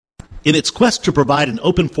In its quest to provide an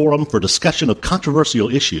open forum for discussion of controversial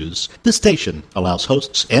issues, this station allows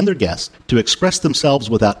hosts and their guests to express themselves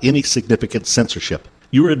without any significant censorship.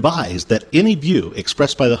 You are advised that any view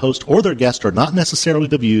expressed by the host or their guest are not necessarily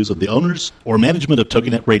the views of the owners or management of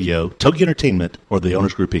TogiNet Radio, Togi Entertainment, or the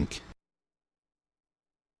Owners Group, Inc.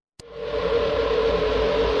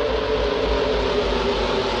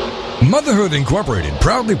 Motherhood Incorporated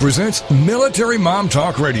proudly presents Military Mom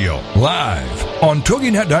Talk Radio, live on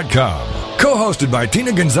TogiNet.com. Co-hosted by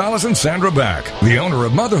Tina Gonzalez and Sandra Back, the owner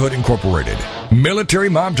of Motherhood Incorporated. Military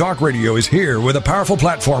Mom Talk Radio is here with a powerful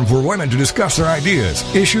platform for women to discuss their ideas,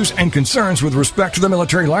 issues, and concerns with respect to the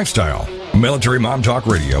military lifestyle. Military Mom Talk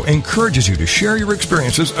Radio encourages you to share your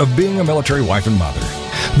experiences of being a military wife and mother.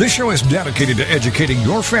 This show is dedicated to educating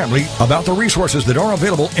your family about the resources that are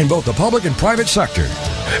available in both the public and private sector.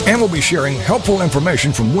 And we'll be sharing helpful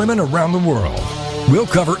information from women around the world. We'll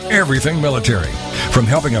cover everything military, from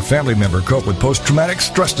helping a family member cope with post-traumatic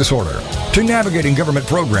stress disorder, to navigating government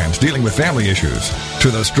programs dealing with family issues, to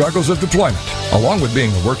the struggles of deployment, along with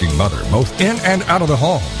being a working mother, both in and out of the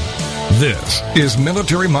home. This is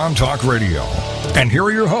Military Mom Talk Radio. And here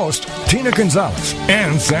are your hosts, Tina Gonzalez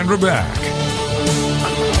and Sandra Back.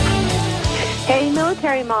 Hey,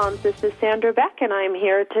 military moms, this is Sandra Beck, and I'm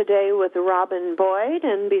here today with Robin Boyd.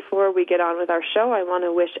 And before we get on with our show, I want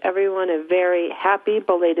to wish everyone a very happy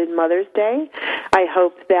belated Mother's Day. I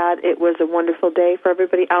hope that it was a wonderful day for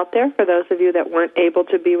everybody out there. For those of you that weren't able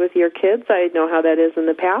to be with your kids, I know how that is in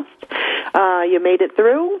the past. You made it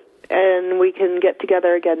through, and we can get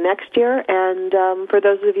together again next year. And for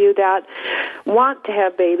those of you that want to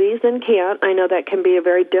have babies and can't, I know that can be a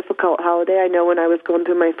very difficult holiday. I know when I was going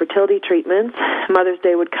through my fertility treatments, Mother's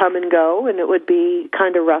Day would come and go, and it would be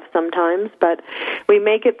kind of rough sometimes. But we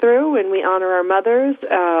make it through, and we honor our mothers,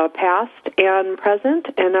 past and present,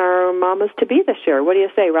 and our mamas to be this year. What do you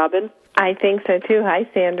say, Robin? I think so, too. Hi,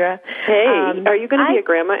 Sandra. Hey, are you going to be a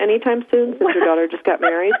grandma anytime soon since your daughter just got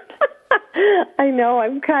married? I know.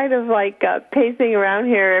 I'm kind of like pacing around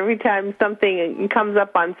here every time something comes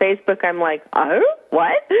up on Facebook. I'm like, oh,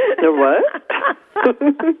 what? The what?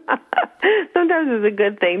 Sometimes it's a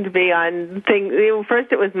good thing to be on things.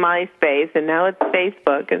 First it was MySpace, and now it's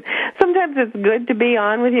Facebook. And sometimes it's good to be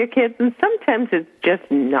on with your kids, and sometimes it's just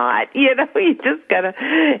not. You know, you just got to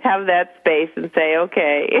have that space and say,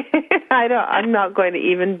 okay, I'm not going to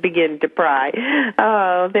even begin to pry.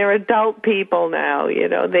 Oh, they're adult people now. You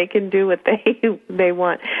know, they can do what they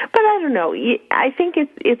want. But I don't know. I think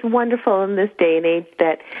it's wonderful in this day and age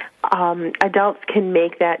that adults can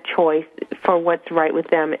make that choice for what's right with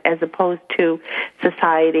them, as opposed to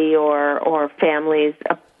society or families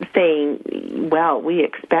saying, well, we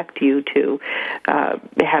expect you to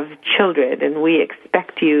have children, and we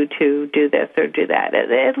expect you to do this or do that.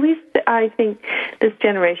 At least I think this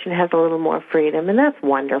generation has a little more freedom, and that's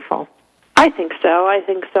wonderful. I think so.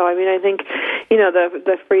 I mean, I think, you know,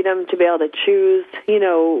 the freedom to be able to choose, you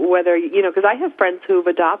know, whether, you know, because I have friends who've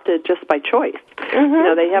adopted just by choice. Mm-hmm. You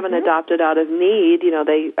know, they haven't adopted out of need. You know,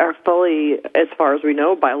 they are fully, as far as we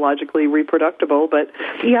know, biologically reproducible. But,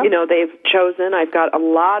 you know, they've chosen. I've got a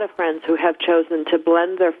lot of friends who have chosen to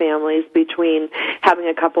blend their families between having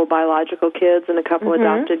a couple biological kids and a couple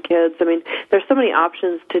adopted kids. I mean, there's so many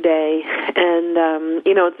options today. And,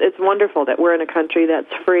 you know, it's wonderful that we're in a country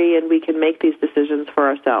that's free and we can make these decisions for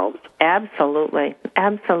ourselves. Absolutely.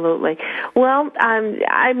 Well,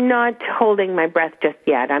 I'm not holding my breath just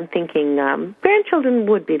yet. I'm thinking grandchildren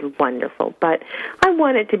would be wonderful, but I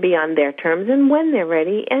want it to be on their terms and when they're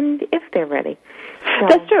ready and if they're ready. So.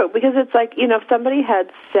 That's true, because it's like, you know, if somebody had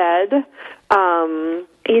said,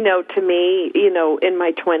 you know, to me, you know, in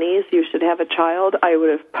my 20s, you should have a child, I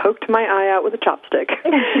would have poked my eye out with a chopstick.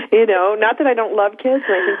 You know, not that I don't love kids,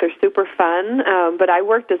 and I think they're super fun, but I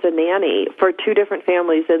worked as a nanny for two different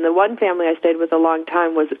families, and the one family I stayed with a long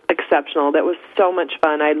time was exceptional. That was so much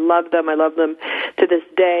fun. I love them to this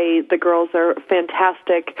day. The girls are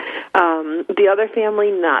fantastic. The other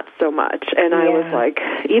family, not so much. And I was like,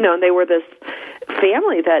 you know, and they were this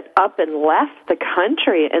family that up and left the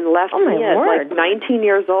country and left me at like 19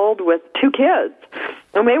 years old with two kids.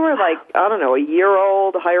 And they were like, I don't know, a year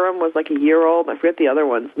old. Hiram was like a year old. I forget the other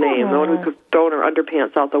one's name. The one who could throw her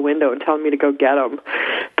underpants out the window and telling me to go get them.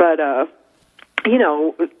 But, you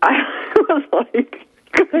know, I was like,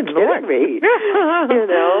 good Lord, me. You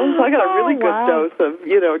know, so I got a really good dose of,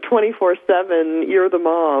 you know, 24/7. You're the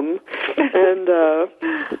mom, and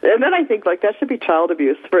then I think like that should be child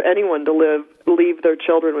abuse for anyone to leave their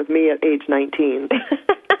children with me at age 19.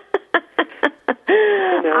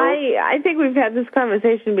 I think we've had this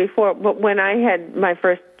conversation before, but when I had my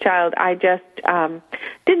first child, I just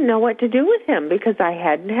didn't know what to do with him because I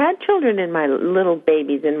hadn't had children in my little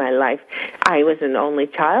babies in my life. I was an only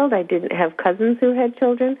child. I didn't have cousins who had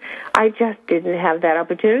children. I just didn't have that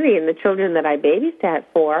opportunity, and the children that I babysat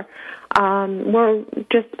for were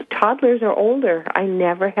just toddlers or older. I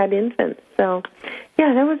never had infants, so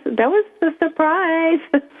yeah, that was the surprise.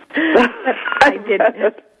 I did.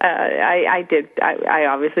 I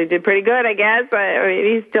obviously did pretty good, I guess. I mean,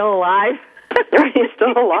 he's still alive. He's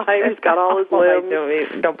still alive. He's got all his limbs.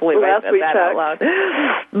 Don't believe I said that out loud.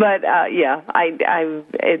 But yeah,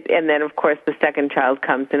 and then of course the second child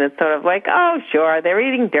comes, and it's sort of like, oh sure, they're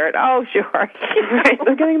eating dirt. Oh sure, right?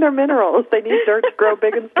 They're getting their minerals. They need dirt to grow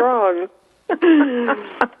big and strong.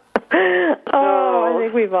 I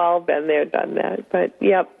think we've all been there, done that. But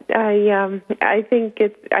yep, I think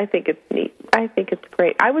it's neat. I think it's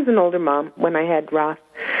great. I was an older mom when I had Ross.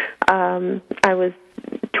 I was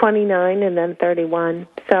 29 and then 31.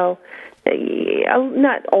 So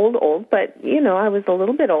not old, but I was a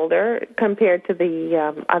little bit older compared to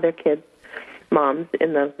the other kids' moms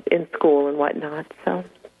in school and whatnot. So.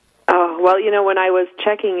 Oh, well, when I was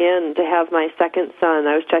checking in to have my second son,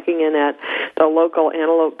 I was checking in at the local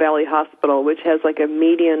Antelope Valley Hospital, which has like a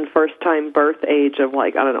median first-time birth age of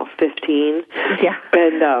 15. Yeah.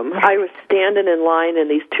 And I was standing in line, and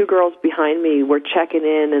these two girls behind me were checking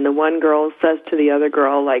in, and the one girl says to the other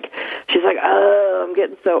girl, she's like, oh, I'm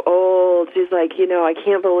getting so old. She's like, I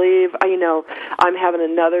can't believe, I'm having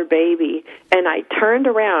another baby. And I turned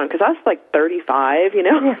around, because I was 35,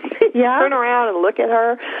 Yeah. Turn around and look at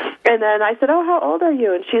her. And then I said, oh, how old are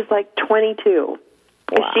you? And she's 22. Wow.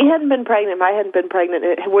 If she hadn't been pregnant, if I hadn't been pregnant,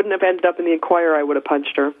 it wouldn't have ended up in the Enquirer. I would have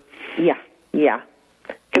punched her. Yeah. Because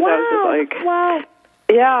I was just wow.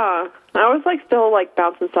 Yeah. I was still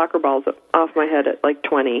bouncing soccer balls off my head at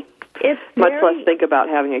 20. It's much less think about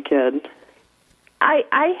having a kid.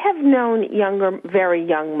 I have known very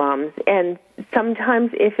young moms, and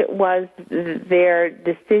sometimes if it was their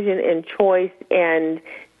decision and choice and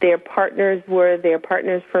their partners were their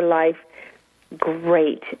partners for life,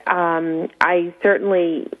 great. I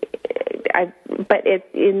certainly, but it's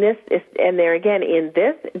in this, and there again, in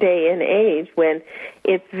this day and age when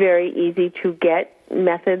it's very easy to get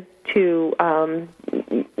methods to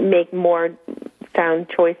make more sound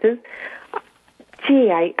choices.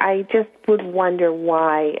 Gee, I just would wonder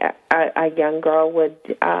why a young girl would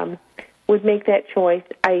make that choice.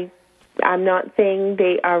 I'm not saying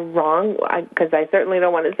they are wrong, because I certainly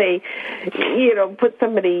don't want to say, put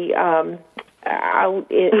somebody out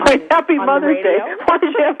Happy Mother's Day. Why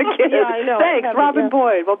did you have a kid? Yeah, I know. Thanks, Robin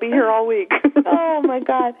Boyd. We'll be here all week. Oh, my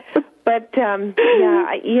God. But, I'm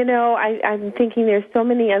thinking there's so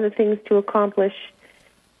many other things to accomplish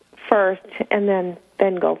first, and then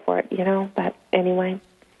go for it, but anyway.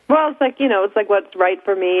 Well, it's like what's right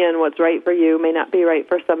for me and what's right for you may not be right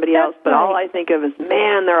for somebody else, but all I think of is,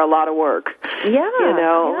 man, they're a lot of work. Yeah.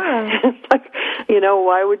 It's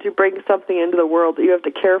why would you bring something into the world that you have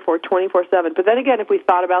to care for 24/7? But then again, if we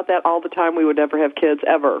thought about that all the time, we would never have kids,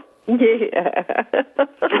 ever. Yeah.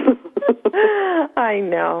 I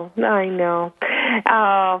know.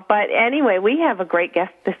 But anyway, we have a great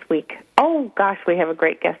guest this week. Oh, gosh, we have a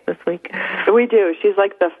great guest this week. We do. She's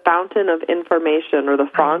like the fountain of information, or the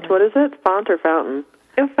font. What is it? Font or fountain?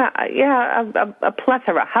 Yeah, a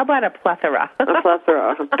plethora. How about a plethora? A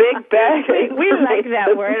plethora. Big bag. We like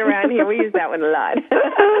that word around here. We use that one a lot.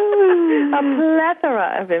 A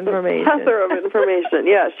plethora of information. Plethora of information.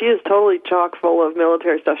 Yeah, she is totally chock full of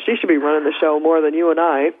military stuff. She should be running the show more than you and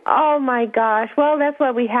I. Oh, my gosh. Well, that's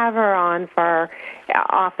why we have her on for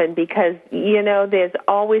often, because, there's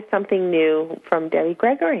always something new from Debbie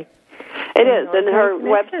Gregory. It is, and her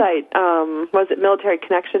website,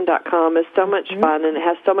 militaryconnection.com, is so much fun, and it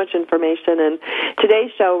has so much information. And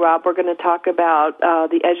today's show, Rob, we're going to talk about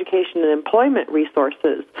the education and employment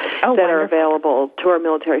resources that are available to our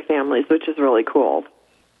military families, which is really cool.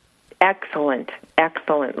 Excellent.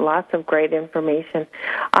 Lots of great information.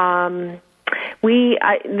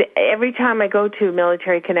 Every time I go to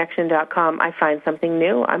militaryconnection.com, I find something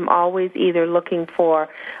new. I'm always either looking for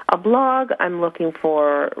a blog, I'm looking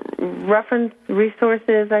for reference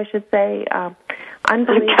resources, I should say.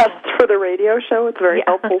 Unbelievable. Guests for the radio show, it's very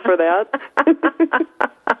helpful for that.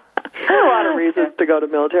 There are a lot of reasons to go to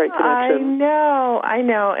Military Connection. I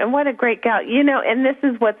know. And what a great gal. And this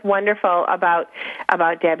is what's wonderful about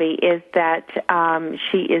Debbie, is that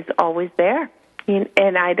she is always there.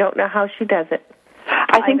 And I don't know how she does it.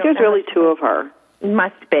 I think there's really two of her.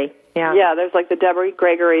 Must be. Yeah. Yeah, there's like the Debbie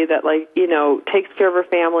Gregory that takes care of her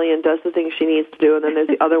family and does the things she needs to do, and then there's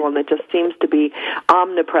the other one that just seems to be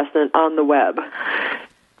omnipresent on the web.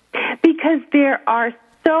 Because there are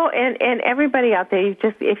and everybody out there,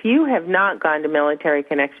 if you have not gone to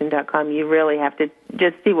militaryconnection.com, you really have to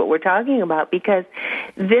just see what we're talking about, because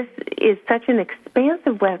this is such an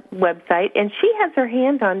expansive website, and she has her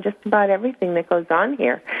hand on just about everything that goes on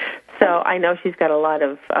here. So I know she's got a lot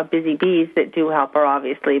of busy bees that do help her,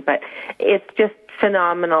 obviously, but it's just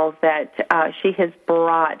phenomenal that she has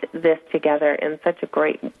brought this together in such a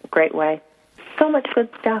great way. So much good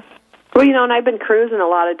stuff. Well, and I've been cruising a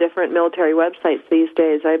lot of different military websites these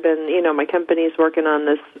days. I've been, my company's working on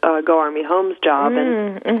this Go Army Homes job,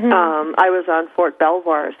 and I was on Fort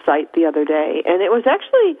Belvoir's site the other day, and it was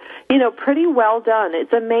actually, pretty well done.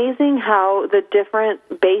 It's amazing how the different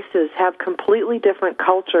bases have completely different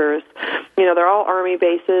cultures. They're all Army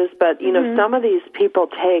bases, but, some of these people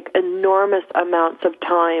take enormous amounts of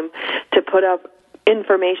time to put up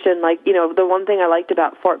information. Like, the one thing I liked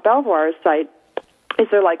about Fort Belvoir's site is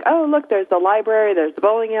they're like, oh, look, there's the library, there's the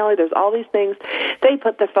bowling alley, there's all these things. They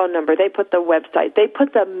put the phone number, they put the website, they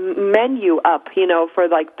put the menu up, for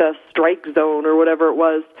like the strike zone or whatever it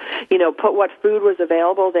was, put what food was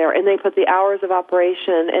available there, and they put the hours of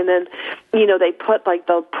operation, and then, they put like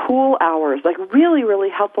the pool hours, like really, really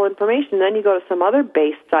helpful information. Then you go to some other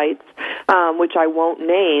base sites, which I won't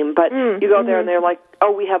name, but you go there and they're like,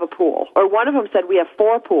 oh, we have a pool. Or one of them said we have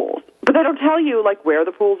 4 pools. But they don't tell you, like, where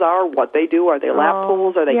the pools are, what they do. Are they lap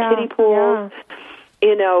pools? Are they kiddie pools?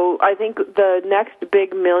 Yeah. I think the next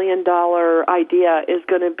big $1 million idea is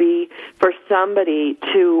going to be for somebody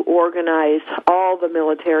to organize all the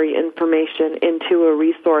military information into a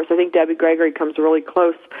resource. I think Debbie Gregory comes really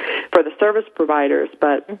close for the service providers,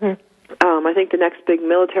 but I think the next big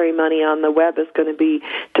military money on the web is going to be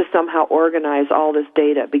to somehow organize all this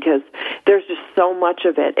data, because there's just so much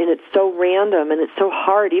of it, and it's so random, and it's so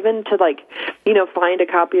hard even to, find a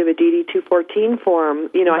copy of a DD-214 form.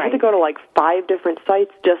 I had to go to, 5 different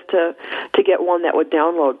sites just to get one that would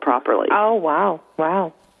download properly. Oh,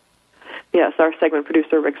 wow. Yes, our segment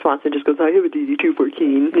producer, Rick Swanson, just goes, I have a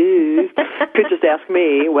DD-214. Could just ask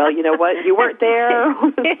me. Well, you know what? You weren't there.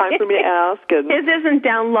 It's time for me to ask. And his isn't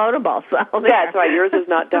downloadable, so that's right. Yours is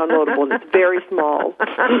not downloadable, and it's very small.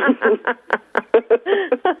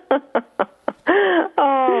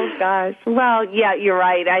 Oh, gosh. Well, yeah, you're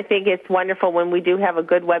right. I think it's wonderful when we do have a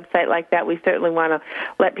good website like that. We certainly want to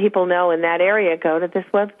let people know in that area, go to this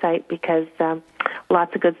website, because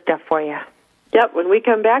lots of good stuff for you. Yep, when we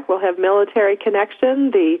come back, we'll have Military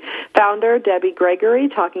Connection, the founder, Debbie Gregory,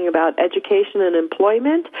 talking about education and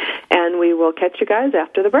employment, and we will catch you guys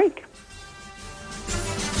after the break.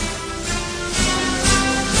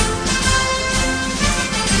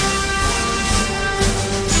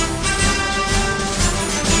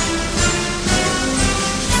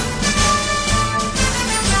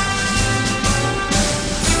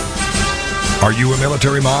 Are you a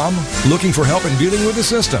military mom looking for help in dealing with the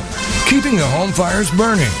system, keeping the home fires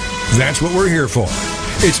burning? That's what we're here for.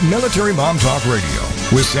 It's Military Mom Talk Radio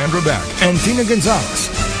with Sandra Beck and Tina Gonzalez.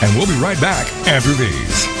 And we'll be right back after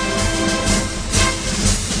these.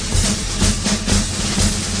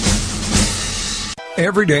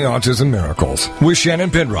 Everyday Autism Miracles with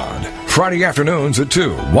Shannon Penrod. Friday afternoons at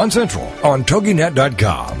 2, 1 Central on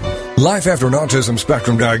TogiNet.com. Life after an autism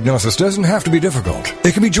spectrum diagnosis doesn't have to be difficult.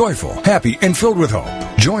 It can be joyful, happy, and filled with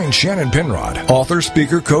hope. Join Shannon Penrod, author,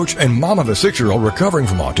 speaker, coach, and mom of a 6-year-old recovering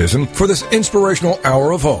from autism, for this inspirational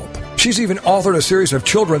hour of hope. She's even authored a series of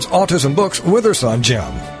children's autism books with her son,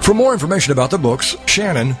 Jim. For more information about the books,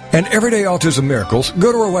 Shannon, and Everyday Autism Miracles,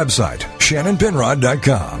 go to her website,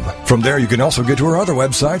 ShannonPenrod.com. From there, you can also get to her other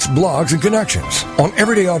websites, blogs, and connections. On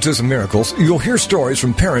Everyday Autism Miracles, you'll hear stories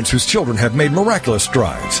from parents whose children have made miraculous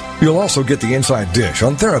strides. You'll also get the inside dish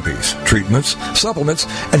on therapies, treatments, supplements,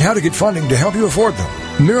 and how to get funding to help you afford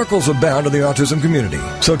them. Miracles abound in the autism community,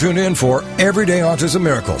 so tune in for Everyday Autism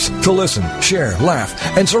Miracles to listen, share,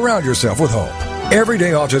 laugh, and surround yourself with hope.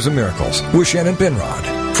 Everyday Autism Miracles with Shannon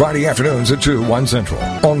Penrod. Friday afternoons at 2, 1 Central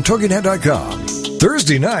on TogiNet.com.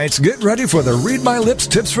 Thursday nights, get ready for the Read My Lips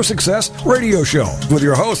Tips for Success radio show with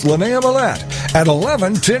your host, Linnea Millette, at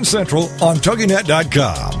 11, 10 Central on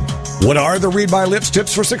TogiNet.com. What are the Read My Lips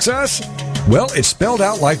Tips for Success? Well, it's spelled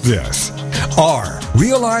out like this. R,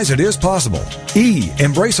 realize it is possible. E,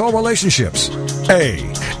 embrace all relationships. A,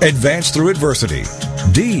 advance through adversity.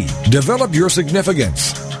 D, develop your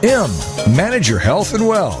significance. M, manage your health and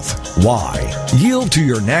wealth. Y, yield to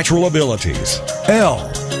your natural abilities.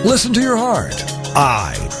 L, listen to your heart.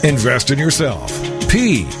 I, invest in yourself.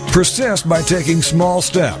 P, persist by taking small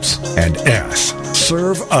steps. And S,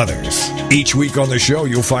 serve others. Each week on the show,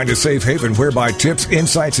 you'll find a safe haven whereby tips,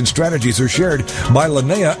 insights, and strategies are shared by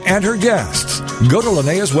Linnea and her guests. Go to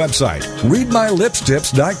Linnea's website,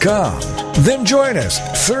 readmylipstips.com. Then join us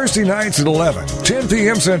Thursday nights at 11, 10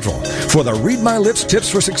 p.m. Central for the Read My Lips Tips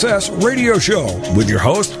for Success radio show with your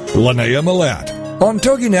host, Linnea Millette, on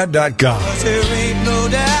TogiNet.com. There ain't no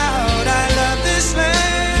doubt I love this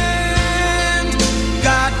land.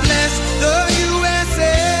 God bless the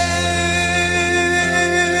USA.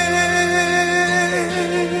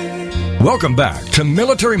 Welcome back to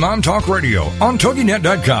Military Mom Talk Radio on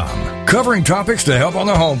TogiNet.com, covering topics to help on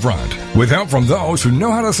the home front, with help from those who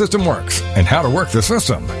know how the system works and how to work the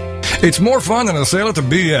system. It's more fun than a sail at the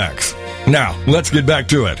BX. Now, let's get back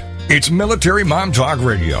to it. It's Military Mom Talk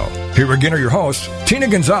Radio. Here again are your hosts, Tina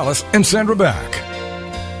Gonzalez and Sandra Beck.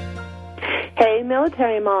 Hey,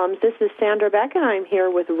 military moms, this is Sandra Beck, and I'm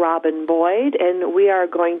here with Robin Boyd, and we are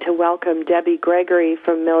going to welcome Debbie Gregory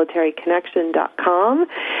from MilitaryConnection.com.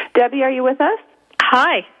 Debbie, are you with us?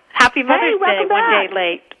 Hi. Happy Mother's Day, one day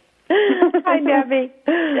late. Hi, Debbie.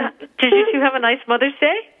 Did you two have a nice Mother's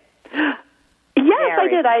Day? Yes, I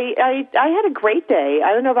did. I had a great day.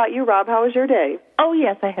 I don't know about you, Rob. How was your day? Oh,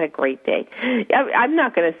 yes, I had a great day. I'm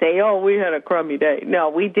not going to say, oh, we had a crummy day. No,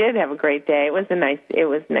 we did have a great day. It was nice.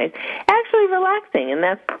 Actually relaxing, and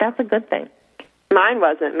that's a good thing. Mine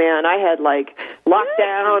wasn't, man. I had,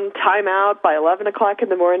 lockdown, timeout by 11 o'clock in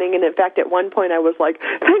the morning, and in fact, at one point I was like,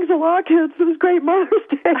 thanks a lot, kids. It was great Mother's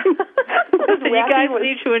Day. You guys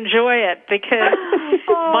need to enjoy it, because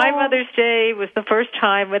my Mother's Day was the first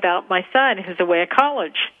time without my son, who's away at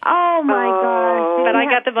college. Oh, my gosh. But I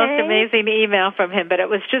got the most amazing email from him, but it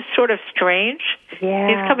was just sort of strange. Yeah.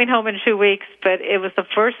 He's coming home in 2 weeks, but it was the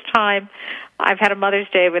first time I've had a Mother's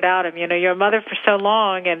Day without him. You know, you're a mother for so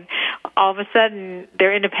long, and all of a sudden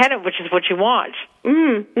they're independent, which is what you want.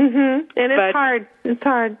 And it's hard. It's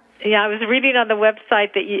hard. Yeah, I was reading on the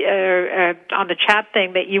website that you, on the chat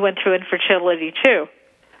thing, that you went through infertility too.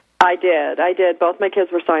 I did. Both my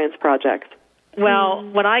kids were science projects. Well,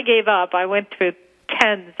 when I gave up, I went through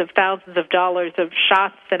tens of thousands of dollars of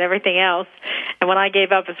shots and everything else, and when I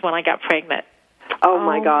gave up is when I got pregnant. Oh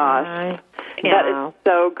my gosh. That is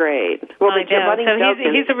so great. Well, I know.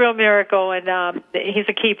 So he's a real miracle, and he's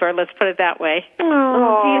a keeper, let's put it that way.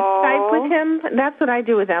 Oh. Do you Skype with him? That's what I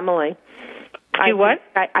do with Emily. What?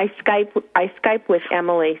 I Skype with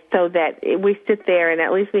Emily so that we sit there and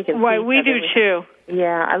at least we can see each other. We do too.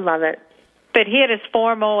 Yeah, I love it. But he had his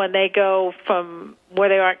formal, and they go from where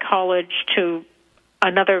they are at college to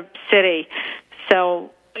another city.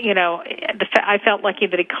 So, you know, I felt lucky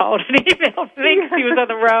that he called and emailed me because he was on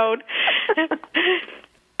the road.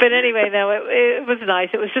 But anyway, no, it was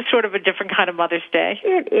nice. It was just sort of a different kind of Mother's Day.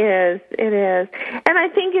 It is. And I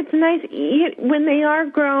think it's nice when they are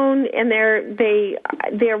grown and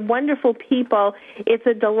they're wonderful people. It's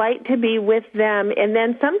a delight to be with them. And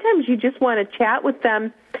then sometimes you just want to chat with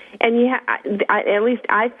them. And at least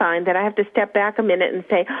I find that I have to step back a minute and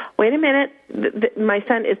say, wait a minute, my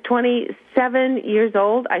son is 27 years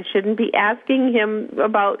old. I shouldn't be asking him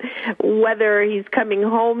about whether he's coming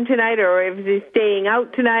home tonight or if he's staying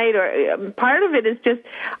out tonight. Or part of it is just,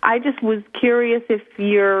 I just was curious if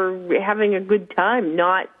you're having a good time,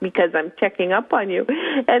 not because I'm checking up on you.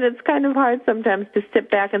 And it's kind of hard sometimes to sit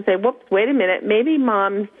back and say, whoops, wait a minute, maybe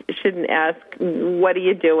mom shouldn't ask, what are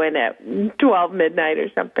you doing at 12 midnight or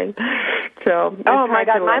something. So, oh my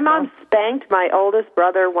God, my mom spanked my oldest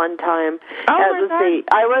brother one time.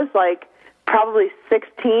 I was like probably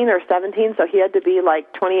 16 or 17, so he had to be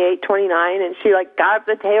like 28, 29, and she got up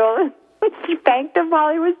the table and she spanked him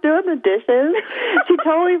while he was doing the dishes. She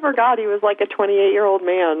totally forgot he was like a 28-year-old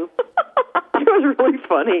man. It was really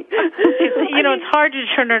funny. It's hard to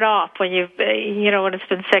turn it off when when it's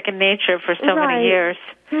been second nature for so many years.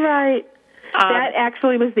 Right. That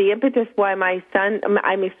actually was the impetus why my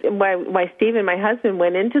why Stephen, my husband,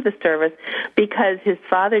 went into the service, because his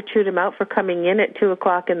father chewed him out for coming in at 2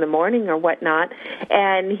 o'clock in the morning or whatnot,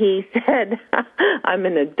 and he said, I'm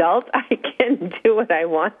an adult, I can do what I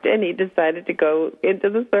want, and he decided to go into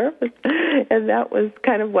the service, and that was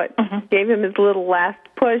kind of what gave him his little last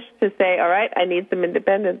push to say, all right, I need some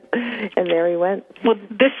independence, and there he went. Well,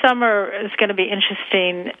 this summer is going to be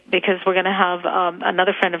interesting because we're going to have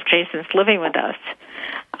another friend of Jason's living with us.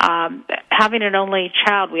 Having an only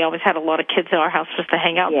child, we always had a lot of kids at our house, just a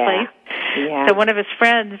hangout place. Yeah. So one of his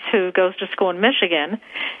friends who goes to school in Michigan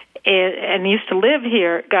and used to live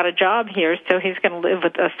here got a job here, so he's going to live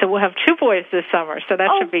with us. So we'll have 2 boys this summer, so that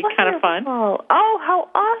should be kind of fun. Oh, how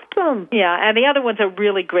awesome. Yeah, and the other one's a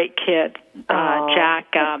really great kid,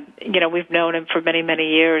 Jack. We've known him for many,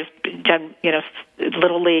 many years, done,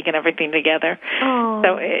 Little League and everything together. Oh.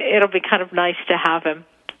 So it'll be kind of nice to have him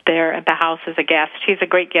there at the house as a guest. He's a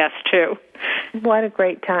great guest, too. What a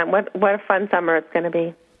great time. What a fun summer it's going to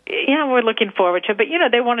be. Yeah, we're looking forward to it. But,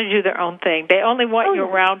 they want to do their own thing. They only want you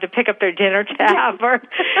around to pick up their dinner tab or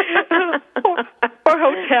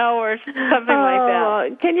hotel or something like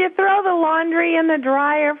that. Can you throw the laundry in the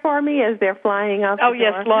dryer for me as they're flying out the door?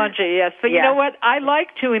 Yes, laundry, yes. But you know what? I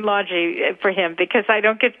like doing laundry for him because I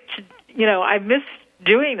don't get to, I miss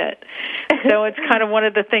doing it. So it's kind of one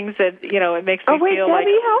of the things that, it makes me feel like...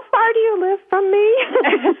 Debbie, how far do you live from me?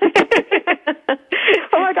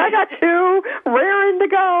 I got 2 raring to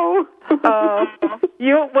go.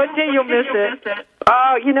 One day you'll miss it.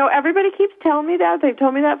 Oh, everybody keeps telling me that. They've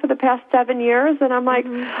told me that for the past 7 years, and I'm like,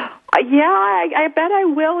 I bet I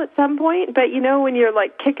will at some point. But, when you're,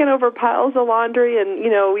 like, kicking over piles of laundry and,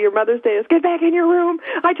 your Mother's Day is, get back in your room.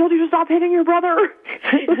 I told you to stop hitting your brother.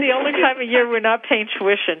 It's the only time of year we're not paying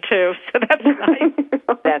tuition, too, so that's nice.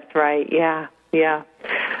 That's right, yeah.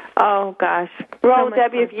 Oh, gosh. Well,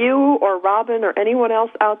 Debbie, if you or Robin or anyone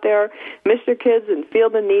else out there miss your kids and feel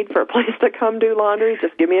the need for a place to come do laundry,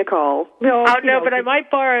 just give me a call. No, but I might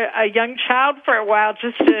borrow a young child for a while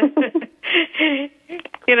just to,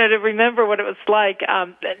 to remember what it was like.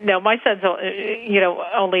 No, my son's,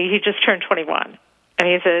 he just turned 21, and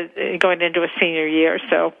he's going into a senior year,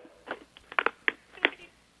 so...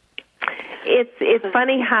 It's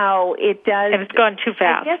funny how it does. And it's gone too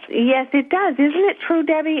fast. Yes, it does. Isn't it true,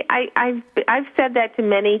 Debbie? I've said that to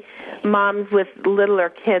many moms with littler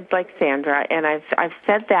kids like Sandra, and I've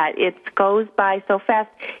said that it goes by so fast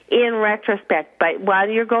in retrospect. But while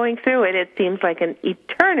you're going through it, it seems like an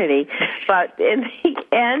eternity. But in the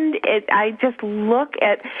end, I just look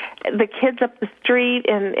at the kids up the street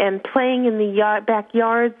and playing in the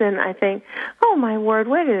backyards, and I think, oh my word,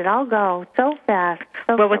 where did it all go? So fast.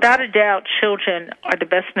 Well, without a doubt, children are the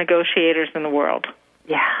best negotiators in the world.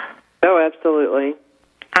 Yeah. Oh, absolutely.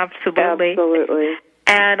 Absolutely.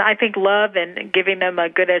 And I think love and giving them a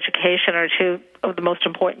good education are 2 of the most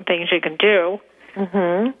important things you can do.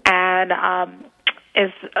 Mm-hmm. And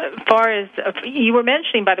as far as you were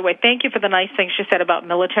mentioning, by the way, thank you for the nice things you said about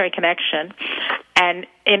Military Connection. And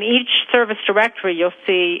in each service directory, you'll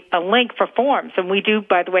see a link for forms. And we do,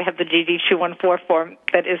 by the way, have the DD-214 form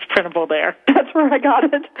that is printable there. That's where I got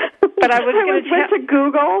it. But I went to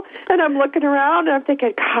Google, and I'm looking around, and I'm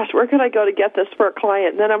thinking, gosh, where can I go to get this for a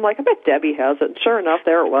client? And then I'm like, I bet Debbie has it. Sure enough,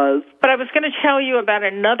 there it was. But I was going to tell you about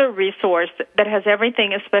another resource that has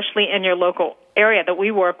everything, especially in your local area that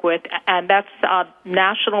we work with, and that's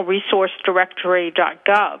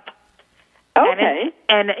nationalresourcedirectory.gov. Okay.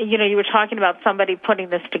 And you were talking about somebody putting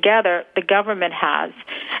this together. The government has,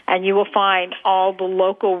 and you will find all the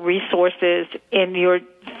local resources in your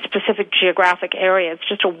specific geographic area. It's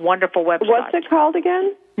just a wonderful website. What's it called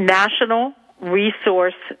again?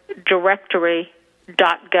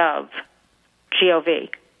 nationalresourcedirectory.gov. G-O-V.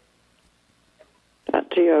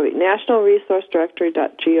 .gov.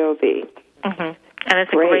 nationalresourcedirectory.gov. Mm-hmm. And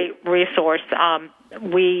it's a great resource.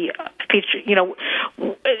 We feature,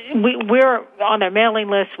 we're on their mailing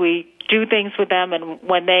list. We do things with them, and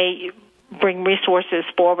when they bring resources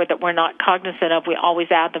forward that we're not cognizant of, we always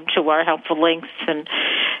add them to our helpful links, and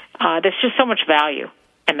there's just so much value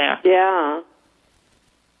in there. Yeah.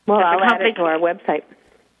 Well, I'll add it to our website.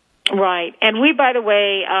 Right. And we, by the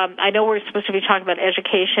way, I know we're supposed to be talking about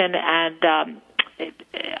education and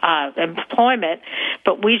employment,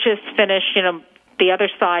 but we just finished, the other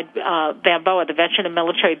side, VAMBOA, the Veteran and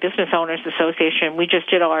Military Business Owners Association, we just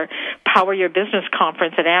did our Power Your Business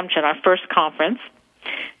conference at Amgen, our first conference.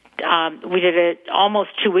 We did it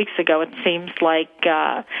almost 2 weeks ago. It seems like,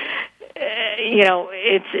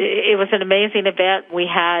 it was an amazing event. We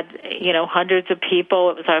had, hundreds of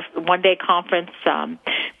people. It was our one-day conference.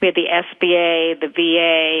 We had the SBA, the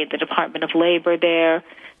VA, the Department of Labor there,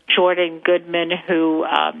 Jordan Goodman, who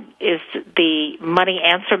is the money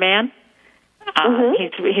answer man.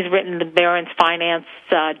 He's written the Barron's Finance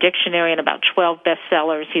Dictionary and about 12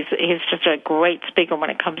 bestsellers. He's just a great speaker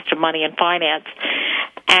when it comes to money and finance.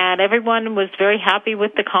 And everyone was very happy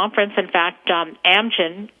with the conference. In fact,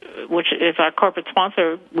 Amgen, which is our corporate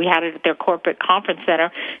sponsor, we had it at their corporate conference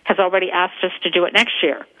center, has already asked us to do it next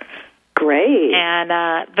year. Great. And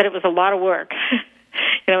but it was a lot of work.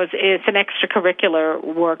 it's an extracurricular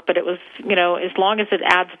work, but it was, as long as it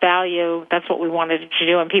adds value, that's what we wanted to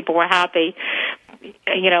do, and people were happy.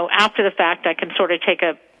 After the fact, I can sort of take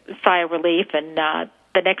a sigh of relief, and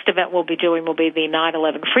the next event we'll be doing will be the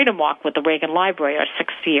 9/11 Freedom Walk with the Reagan Library, our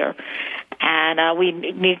 6th year. And we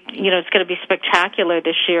need, it's going to be spectacular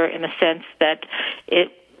this year in the sense that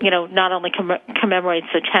it, not only commemorates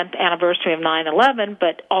the 10th anniversary of 9/11,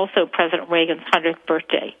 but also President Reagan's 100th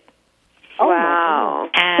birthday. Oh, wow!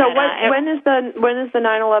 And, so when is the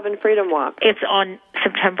 9/11 Freedom Walk? It's on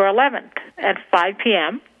September 11th at 5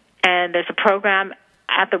 p.m. and there's a program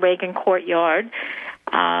at the Reagan Courtyard.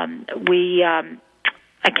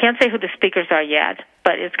 I can't say who the speakers are yet,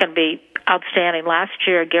 but it's going to be outstanding. Last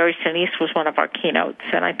year, Gary Sinise was one of our keynotes,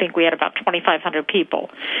 and I think we had about 2,500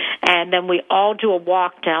 people. And then we all do a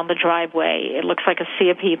walk down the driveway. It looks like a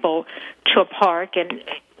sea of people to a park, and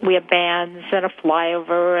we have bands and a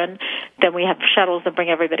flyover, and then we have shuttles that bring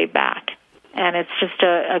everybody back. And it's just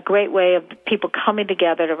a great way of people coming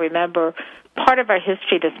together to remember part of our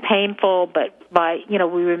history that's painful, but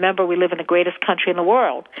we remember we live in the greatest country in the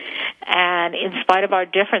world. And in spite of our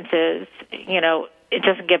differences, it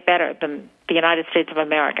doesn't get better than the United States of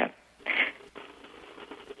America.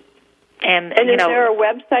 And is there a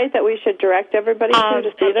website that we should direct everybody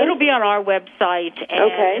to see this? It'll be on our website,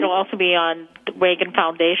 and it'll also be on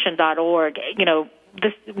ReaganFoundation.org,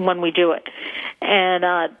 this when we do it. And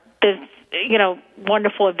there's,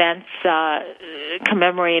 wonderful events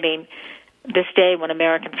commemorating this day when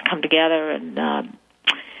Americans come together. And,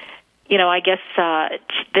 I guess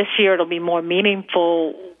this year it'll be more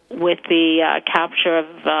meaningful with the capture of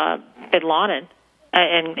bin Laden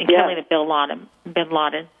and killing of bin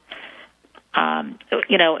Laden.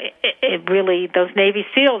 It really, those Navy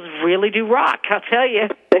SEALs really do rock, I'll tell you.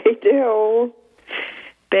 They do.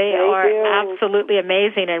 They are absolutely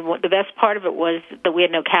amazing, and the best part of it was that we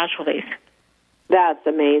had no casualties. That's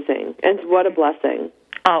amazing, and what a blessing.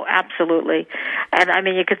 Oh, absolutely. And, I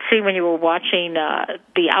mean, you could see when you were watching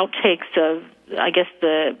the outtakes of, I guess,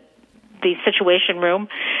 the Situation Room,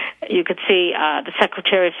 you could see the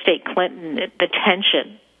Secretary of State Clinton, the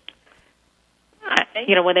tension,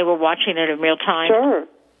 when they were watching it in real time. Sure.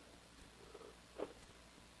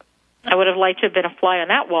 I would have liked to have been a fly on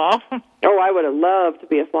that wall. Oh, I would have loved to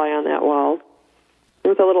be a fly on that wall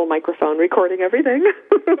with a little microphone recording everything.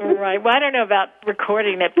 Right. Well, I don't know about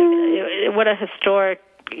recording it, but what a historic,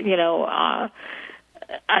 a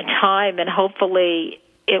time, and hopefully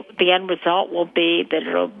the end result will be that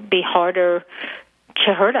it'll be harder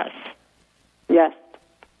to hurt us. Yes.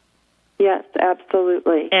 Yes,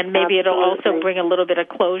 absolutely. And maybe it'll also bring a little bit of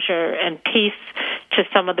closure and peace to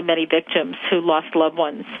some of the many victims who lost loved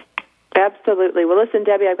ones. Absolutely. Well, listen,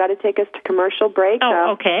 Debbie, I've got to take us to commercial break.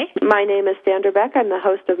 Oh, okay. My name is Sandra Beck. I'm the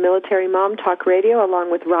host of Military Mom Talk Radio,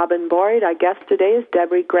 along with Robin Boyd. Our guest today is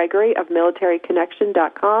Debbie Gregory of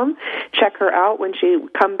MilitaryConnection.com. Check her out when she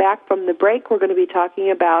come back from the break. We're going to be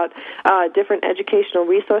talking about different educational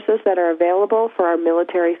resources that are available for our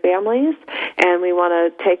military families. And we want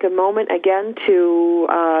to take a moment again to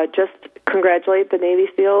just congratulate the Navy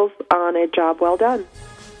SEALs on a job well done.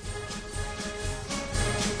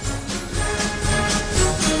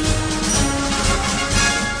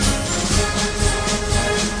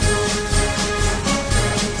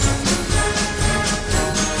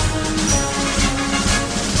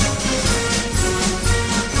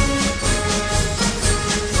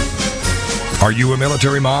 Are you a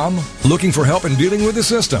military mom? Looking for help in dealing with the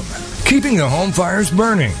system? Keeping the home fires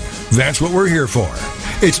burning? That's what we're here for.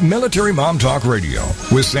 It's Military Mom Talk Radio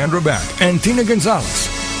with Sandra Beck and Tina Gonzalez.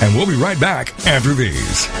 And we'll be right back after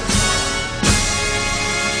these.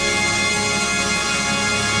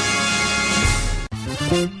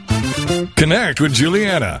 Connect with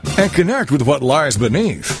Juliana and connect with what lies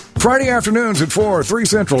beneath. Friday afternoons at 4, 3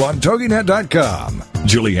 Central on TogiNet.com.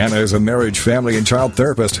 Juliana is a marriage, family, and child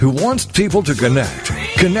therapist who wants people to connect.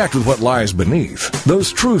 Connect with what lies beneath,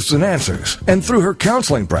 those truths and answers. And through her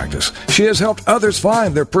counseling practice, she has helped others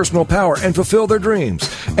find their personal power and fulfill their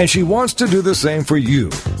dreams. And she wants to do the same for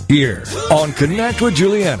you. Here on Connect with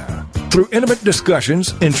Juliana. Through intimate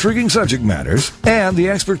discussions, intriguing subject matters, and the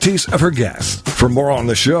expertise of her guests. For more on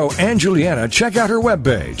the show and Juliana, check out her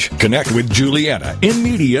webpage,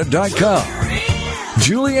 connectwithjuliana.inmedia.com.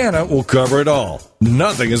 Juliana will cover it all.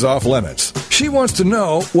 Nothing is off limits. She wants to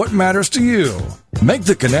know what matters to you. Make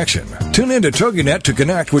the connection. Tune in to TogiNet to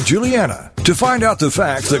connect with Juliana to find out the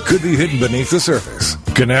facts that could be hidden beneath the surface.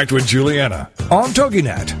 Connect with Juliana on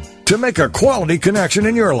TogiNet to make a quality connection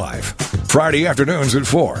in your life. Friday afternoons at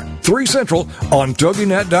 4, 3 Central on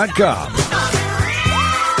TogiNet.com.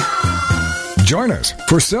 Join us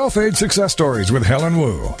for Self-Aid Success Stories with Helen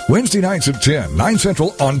Wu, Wednesday nights at 10, 9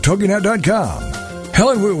 Central on TogiNet.com.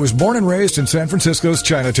 Helen Wu was born and raised in San Francisco's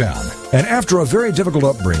Chinatown, and after a very difficult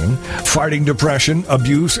upbringing, fighting depression,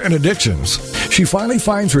 abuse, and addictions, she finally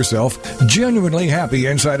finds herself genuinely happy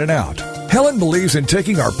inside and out. Helen believes in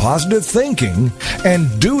taking our positive thinking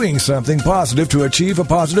and doing something positive to achieve a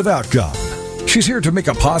positive outcome. She's here to make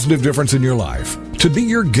a positive difference in your life, to be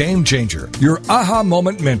your game changer, your aha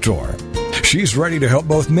moment mentor. She's ready to help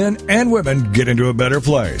both men and women get into a better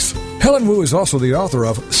place. Helen Wu is also the author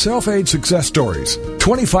of Self-Aid Success Stories,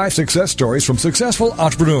 25 success stories from successful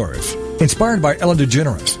entrepreneurs. Inspired by Ellen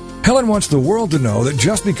DeGeneres, Helen wants the world to know that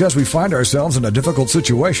just because we find ourselves in a difficult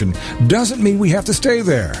situation doesn't mean we have to stay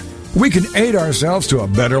there. We can aid ourselves to a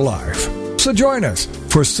better life. So join us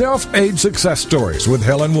for Self-Aid Success Stories with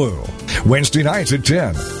Helen Wu, Wednesday nights at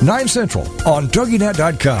 10, 9 Central on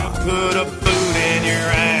TogiNet.com. Put a boot in your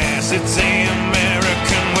ass, it's the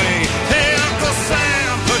American way. Hey, Uncle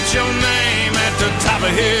Sam, put your name at the top of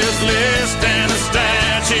his list, and the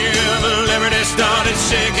Statue of Liberty started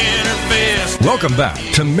shaking her fist. Welcome back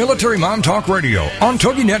to Military Mom Talk Radio on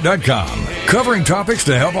TogiNet.com, covering topics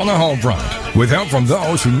to help on the home front, with help from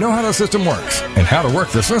those who know how the system works and how to work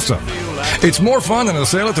the system. It's more fun than a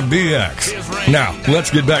sail at the BX. Now,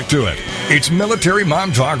 let's get back to it. It's Military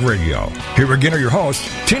Mom Talk Radio. Here again are your hosts,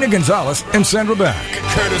 Tina Gonzalez and Sandra Beck.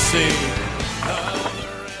 Courtesy.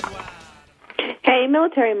 Hey,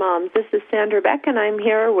 Military Moms, this is Sandra Beck, and I'm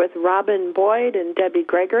here with Robin Boyd and Debbie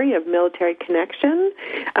Gregory of Military Connection,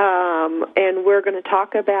 and we're going to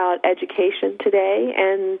talk about education today.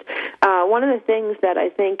 And one of the things that I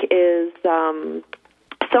think is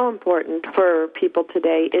so important for people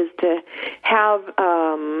today is to have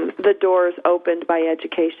the doors opened by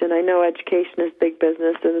education. I know education is big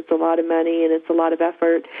business, and it's a lot of money, and it's a lot of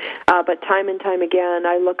effort, but time and time again,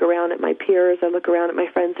 I look around at my peers, I look around at my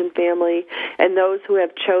friends and family, and those who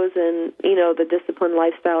have chosen, the disciplined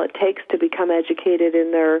lifestyle it takes to become educated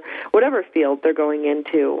in their whatever field they're going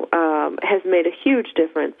into, has made a huge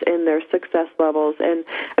difference in their success levels. And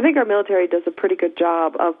I think our military does a pretty good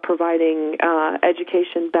job of providing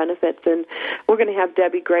education benefits, and we're going to have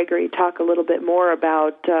Debbie Gregory talk a little bit more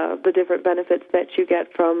about the different benefits that you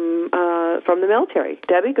get from the military.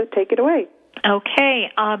 Debbie, go take it away.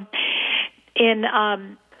 Okay.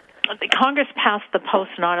 Congress passed the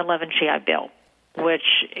post 9/11 GI Bill,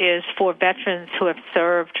 which is for veterans who have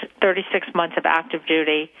served 36 months of active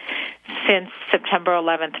duty since September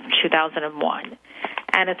 11th, 2001.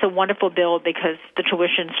 And it's a wonderful bill because the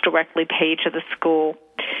tuition's directly paid to the school.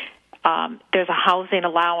 There's a housing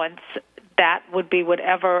allowance that would be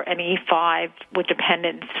whatever an E5 with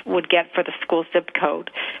dependents would get for the school zip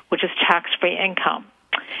code, which is tax-free income.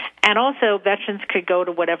 And also, veterans could go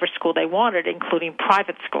to whatever school they wanted, including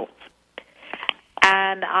private schools.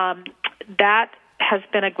 And that has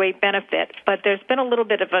been a great benefit, but there's been a little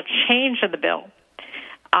bit of a change in the bill.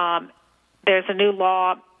 There's a new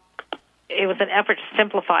law. It was an effort to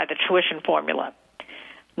simplify the tuition formula,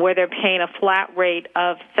 where they're paying a flat rate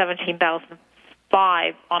of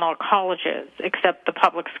 $17,500 on all colleges, except the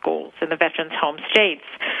public schools in the veterans' home states.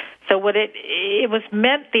 So what it was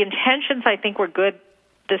meant, the intentions, I think, were good.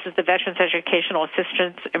 This is the Veterans Educational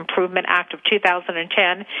Assistance Improvement Act of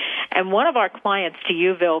 2010. And one of our clients, to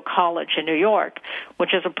Uville College in New York,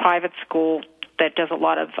 which is a private school that does a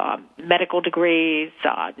lot of medical degrees,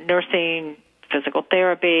 nursing, physical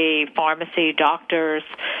therapy, pharmacy, doctors.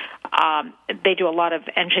 They do a lot of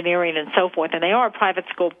engineering and so forth, and they are a private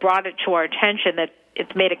school, brought it to our attention that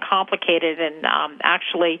it's made it complicated, and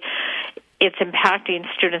actually it's impacting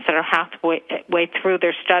students that are halfway through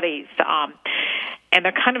their studies. And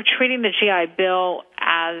they're kind of treating the GI Bill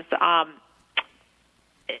as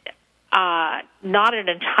not an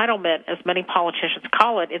entitlement, as many politicians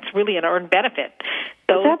call it. It's really an earned benefit.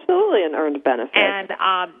 It's absolutely an earned benefit. And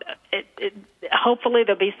hopefully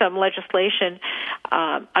there'll be some legislation,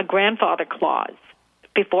 a grandfather clause,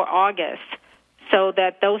 before August, so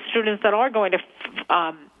that those students that are going to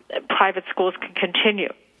private schools can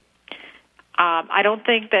continue. I don't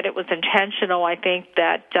think that it was intentional. I think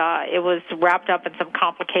that it was wrapped up in some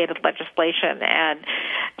complicated legislation, and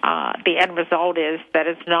the end result is that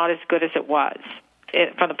it's not as good as it was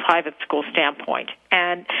from the private school standpoint.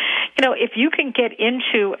 And, if you can get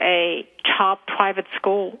into a top private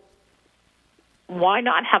school, why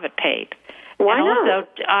not have it paid? Why and not? Also,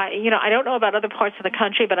 I don't know about other parts of the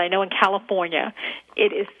country, but I know in California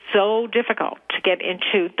it is so difficult to get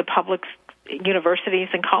into the public universities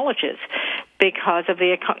and colleges because of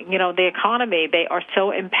the economy. They are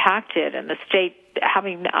so impacted, and the state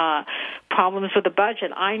having problems with the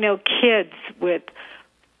budget. I know kids with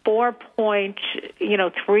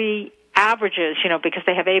 4.3 averages, because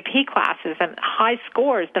they have AP classes and high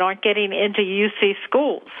scores that aren't getting into UC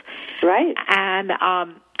schools. Right. And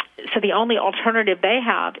so the only alternative they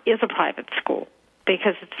have is a private school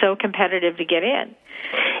because it's so competitive to get in.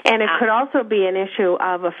 And it could also be an issue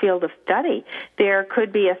of a field of study. There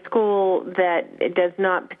could be a school that does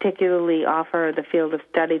not particularly offer the field of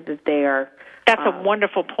study that they are. That's a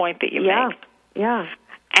wonderful point that you make. Yeah.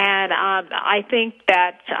 And I think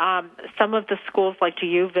that some of the schools like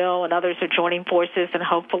Duville and others are joining forces, and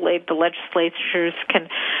hopefully the legislatures can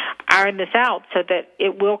iron this out so that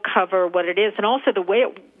it will cover what it is. And also the way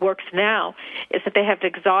it works now is that they have to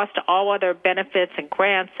exhaust all other benefits and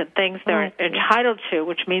grants and things they're entitled to,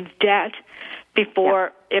 which means debt,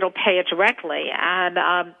 before it'll pay it directly. And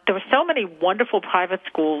there were so many wonderful private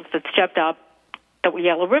schools that stepped up that were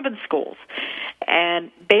Yellow Ribbon schools.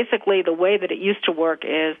 And basically the way that it used to work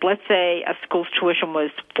is, let's say a school's tuition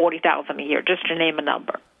was $40,000 a year, just to name a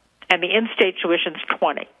number, and the in-state tuition's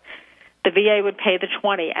 $20,000. The VA would pay the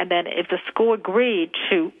 $20,000, and then if the school agreed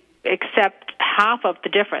to accept half of the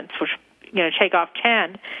difference, which, take off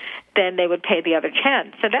 $10,000, then they would pay the other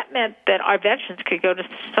 $10,000. So that meant that our veterans could go to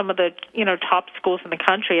some of the, top schools in the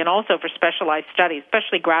country, and also for specialized studies,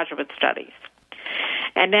 especially graduate studies.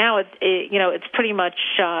 And now it's pretty much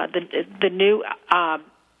the new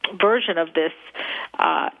version of this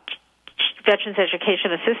Veterans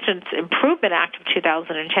Education Assistance Improvement Act of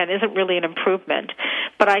 2010 isn't really an improvement,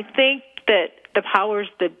 but I think that the powers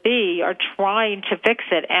that be are trying to fix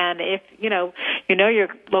it. And if your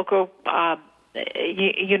local,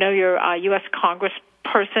 your U.S.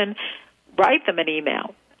 Congressperson, write them an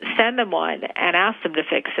email, send them one, and ask them to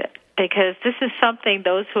fix it. Because this is something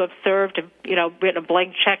those who have served and, written a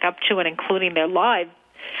blank check up to and including their lives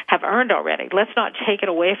have earned already. Let's not take it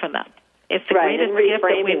away from them. It's the greatest gift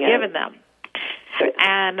that we've given them.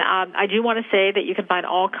 And I do want to say that you can find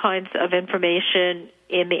all kinds of information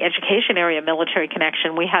in the education area, Military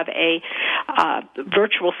Connection. We have a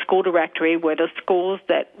virtual school directory where the schools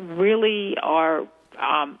that really are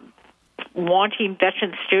wanting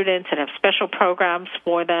veteran students and have special programs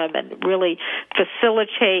for them and really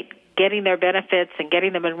facilitate getting their benefits and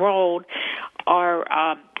getting them enrolled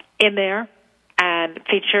are in there and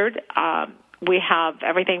featured. We have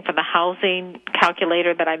everything from the housing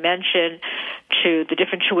calculator that I mentioned to the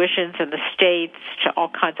different tuitions in the states to all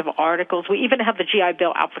kinds of articles. We even have the GI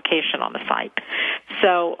Bill application on the site.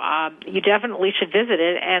 So you definitely should visit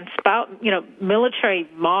it. And military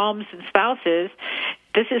moms and spouses,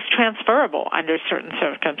 this is transferable under certain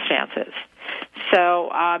circumstances.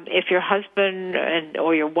 So if your husband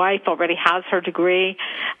or your wife already has her degree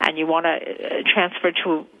and you want to transfer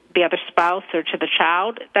to the other spouse or to the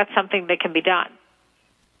child, that's something that can be done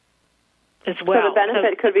as well. So the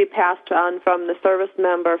benefit could be passed on from the service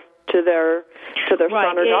member to their son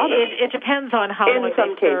or daughter. It depends on how long they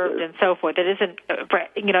served and so forth. It isn't,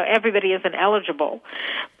 everybody isn't eligible,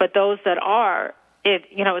 but those that are,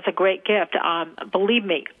 it's a great gift. Believe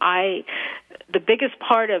me, the biggest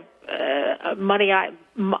part of money,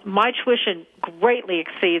 my tuition greatly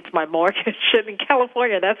exceeds my mortgage. In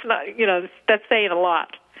California, that's not, that's saying a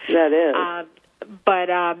lot. That is. But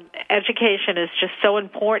education is just so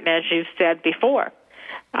important, as you said before,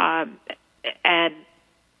 and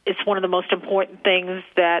it's one of the most important things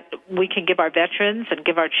that we can give our veterans and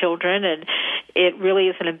give our children, and it really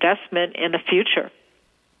is an investment in the future.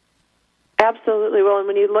 Absolutely. Well, and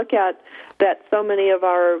when you look at that, so many of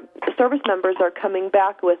our service members are coming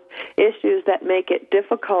back with issues that make it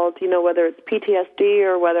difficult, whether it's PTSD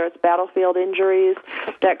or whether it's battlefield injuries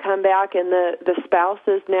that come back. And the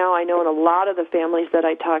spouses now, I know in a lot of the families that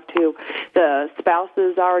I talk to, the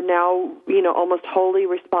spouses are now, almost wholly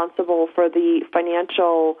responsible for the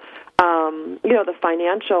financial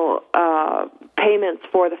payments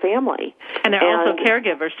for the family. And they're also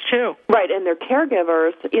caregivers, too. Right, and they're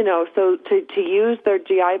caregivers, so to use their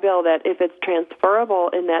GI Bill, that if it's transferable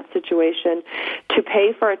in that situation, to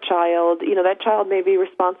pay for a child, that child may be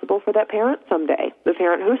responsible for that parent someday, the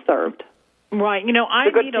parent who served. Right.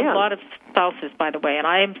 I meet a lot of spouses, by the way, and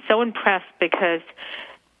I am so impressed because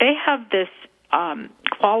they have this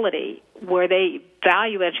quality where they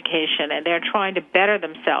value education and they're trying to better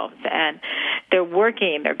themselves and they're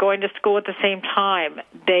working, they're going to school at the same time.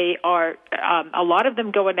 They are, a lot of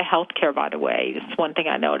them go into healthcare, by the way. It's one thing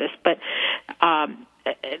I noticed. But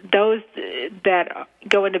those that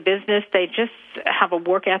go into business, they just have a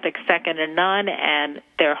work ethic second to none, and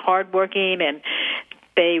they're hardworking, and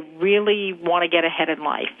they really want to get ahead in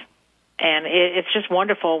life. And it's just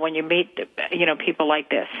wonderful when you meet, people like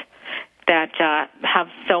this that have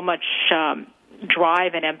so much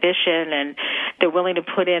drive and ambition, and they're willing to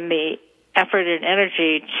put in the effort and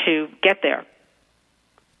energy to get there.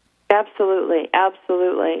 Absolutely,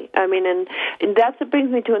 absolutely. I mean, and that's what brings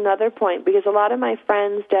me to another point, because a lot of my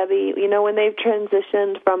friends, Debbie, when they've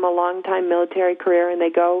transitioned from a long-time military career and they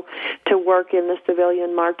go to work in the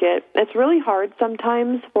civilian market, it's really hard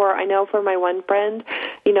sometimes for my one friend,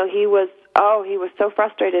 he was so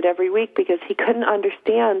frustrated every week because he couldn't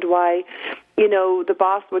understand why, the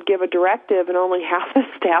boss would give a directive and only half the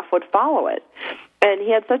staff would follow it. And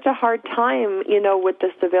he had such a hard time, with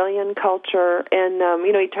the civilian culture. And,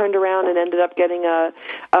 he turned around and ended up getting a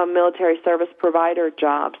military service provider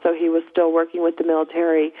job. So he was still working with the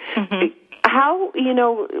military. Mm-hmm. How,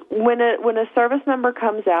 when a service member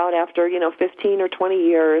comes out after, 15 or 20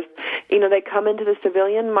 years, they come into the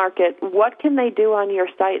civilian market, what can they do on your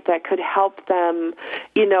site that could help them,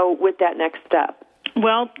 with that next step?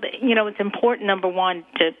 Well, it's important, number one,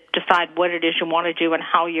 to decide what it is you want to do and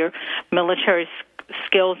how your military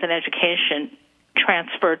skills and education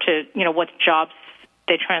transfer to, what jobs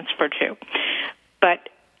they transfer to. But,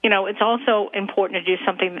 it's also important to do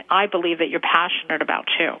something that I believe that you're passionate about,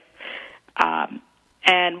 too.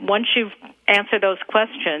 And once you've answered those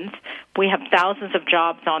questions, we have thousands of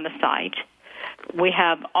jobs on the site. We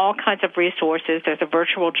have all kinds of resources. There's a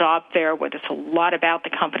virtual job fair where there's a lot about the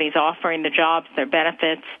companies offering the jobs, their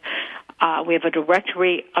benefits. We have a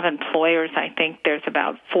directory of employers. I think there's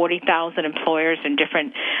about 40,000 employers in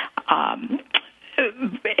different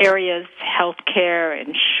areas: healthcare,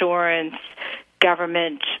 insurance,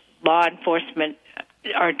 government, law enforcement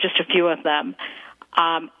are just a few of them.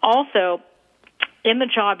 Also, in the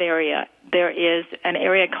job area, there is an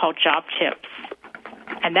area called Job Tips.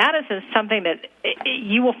 And that is something that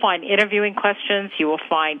you will find interviewing questions. You will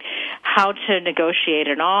find how to negotiate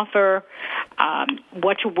an offer,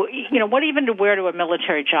 what even to wear to a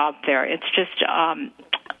military job fair. It's just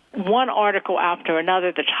one article after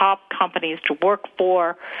another, the top companies to work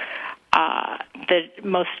for, the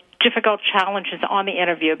most difficult challenges on the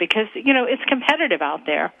interview, because, it's competitive out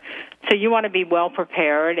there. So you want to be well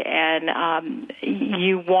prepared, and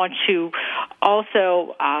you want to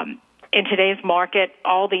also... in today's market,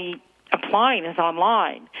 all the applying is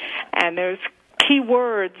online, and there's key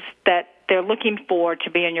words that they're looking for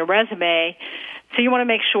to be in your resume. So you want to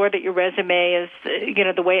make sure that your resume is,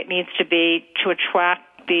 the way it needs to be to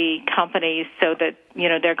attract the companies so that,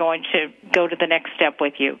 they're going to go to the next step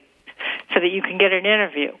with you so that you can get an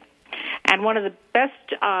interview. And one of the best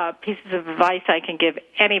pieces of advice I can give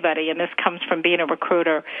anybody, and this comes from being a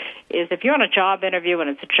recruiter, is if you're on a job interview and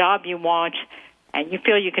it's a job you want, and you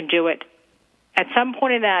feel you can do it, at some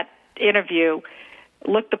point in that interview,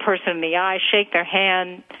 look the person in the eye, shake their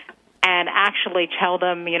hand, and actually tell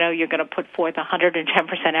them, you're going to put forth 110%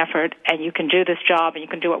 effort, and you can do this job, and you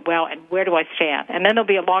can do it well, and where do I stand? And then there'll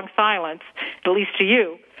be a long silence, at least to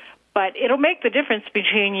you, but it'll make the difference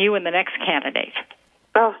between you and the next candidate.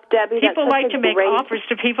 Oh, Debbie, people like to make offers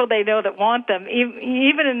to people they know that want them,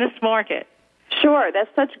 even in this market. Sure, that's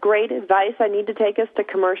such great advice. I need to take us to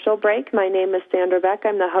commercial break. My name is Sandra Beck.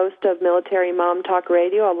 I'm the host of Military Mom Talk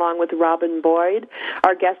Radio along with Robin Boyd.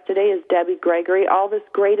 Our guest today is Debbie Gregory. All this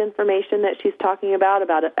great information that she's talking about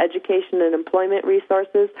education and employment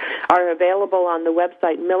resources are available on the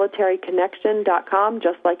website militaryconnection.com,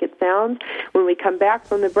 just like it sounds. When we come back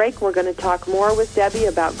from the break, we're going to talk more with Debbie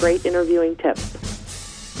about great interviewing tips.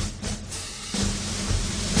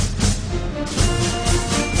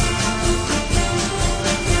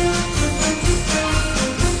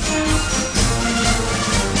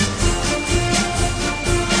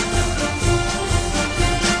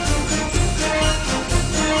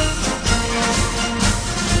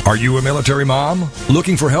 Are you a military mom?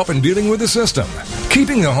 Looking for help in dealing with the system?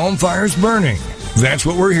 Keeping the home fires burning? That's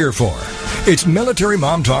what we're here for. It's Military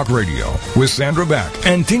Mom Talk Radio with Sandra Beck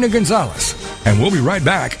and Tina Gonzalez. And we'll be right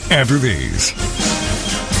back after these.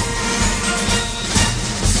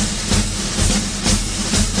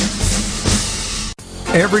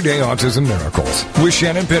 Everyday Autism Miracles with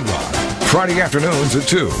Shannon Penrod. Friday afternoons at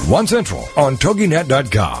 2, 1 Central on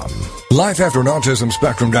TogiNet.com. Life after an autism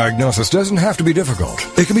spectrum diagnosis doesn't have to be difficult.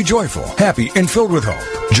 It can be joyful, happy, and filled with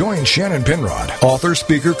hope. Join Shannon Penrod, author,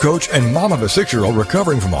 speaker, coach, and mom of a 6-year-old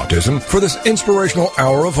recovering from autism, for this inspirational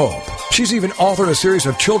hour of hope. She's even authored a series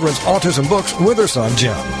of children's autism books with her son,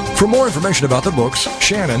 Jim. For more information about the books,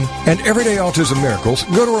 Shannon, and Everyday Autism Miracles,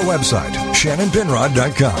 go to our website,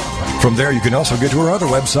 shannonpenrod.com. From there, you can also get to our other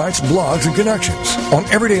websites, blogs, and connections. On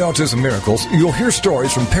Everyday Autism Miracles, you'll hear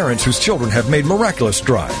stories from parents whose children have made miraculous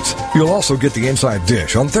strides. You'll also get the inside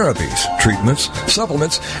dish on therapies, treatments,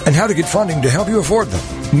 supplements, and how to get funding to help you afford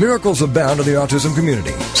them. Miracles abound in the autism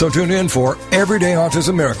community, so tune in for Everyday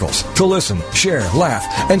Autism Miracles to listen, share, laugh,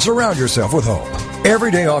 and surround yourself with hope.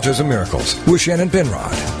 Everyday Autism Miracles with Shannon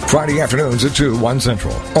Penrod. Friday afternoons at 2, 1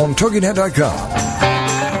 Central on TogiNet.com.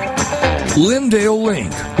 Lindale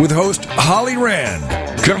Link with host Holly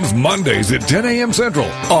Rand comes Mondays at 10 a.m. Central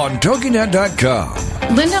on TogiNet.com.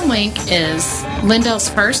 Lindale Link is Lindale's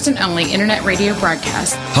first and only internet radio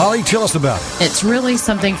broadcast. Holly, tell us about it. It's really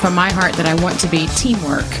something from my heart that I want to be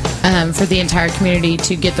teamwork for the entire community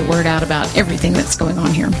to get the word out about everything that's going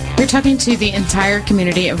on here. We're talking to the entire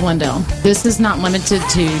community of Lindale. This is not limited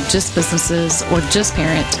to just businesses or just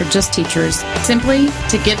parents or just teachers. Simply,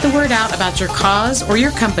 to get the word out about your cause or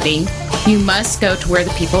your company, you must go to where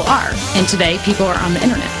the people are. And today, people are on the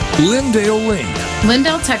internet. Lindale Link.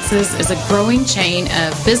 Lindale, Texas is a growing chain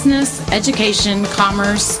of business, education,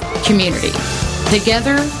 commerce, community.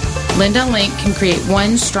 Together, Lindale Link can create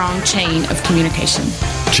one strong chain of communication.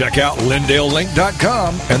 Check out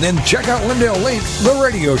LindaleLink.com and then check out Lindale Link, the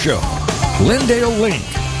radio show. Lindale Link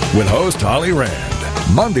with host Holly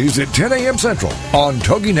Rand. Mondays at 10 a.m. Central on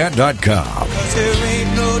TogiNet.com. There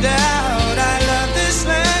ain't no doubt I love this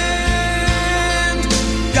land.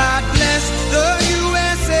 God bless the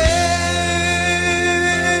USA.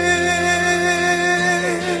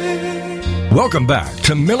 Welcome back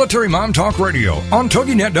to Military Mom Talk Radio on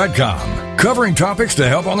TogiNet.com, covering topics to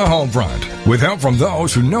help on the home front, with help from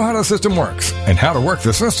those who know how the system works and how to work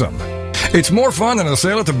the system. It's more fun than a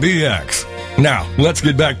sail at the BX. Now, let's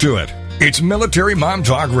get back to it. It's Military Mom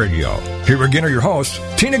Talk Radio. Here again are your hosts,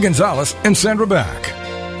 Tina Gonzalez and Sandra Beck.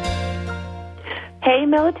 Hey,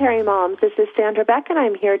 military moms, this is Sandra Beck, and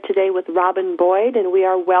I'm here today with Robin Boyd, and we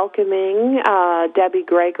are welcoming Debbie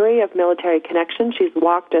Gregory of Military Connection. She's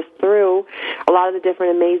walked us through a lot of the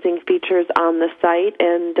different amazing features on the site,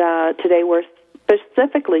 and today we're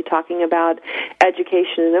specifically talking about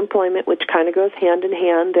education and employment, which kind of goes hand in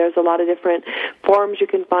hand. There's a lot of different forums you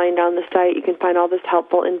can find on the site. You can find all this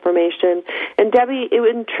helpful information. And Debbie, it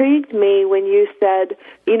intrigued me when you said,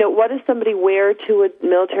 you know, what does somebody wear to a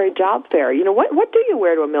military job fair? You know, what do you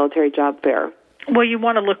wear to a military job fair? Well, you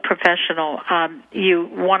want to look professional. You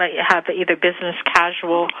want to have either business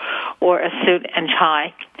casual or a suit and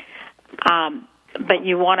tie. But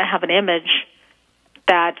you want to have an image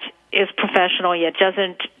that is professional, yet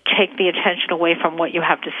doesn't take the attention away from what you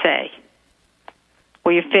have to say.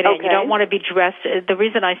 Where you fit in. You don't want to be dressed. The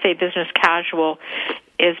reason I say business casual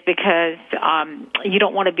is because you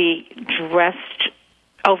don't want to be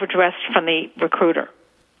overdressed from the recruiter,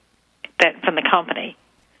 from the company.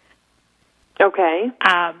 Okay.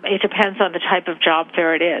 It depends on the type of job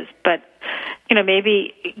fair it is, but you know,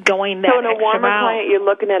 maybe going that. So in a warmer climate, you're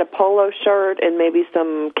looking at a polo shirt and maybe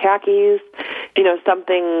some khakis. You know,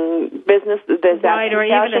 something business. Right, or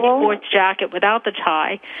even a sports jacket without the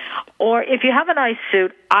tie. Or if you have a nice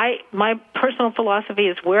suit, my personal philosophy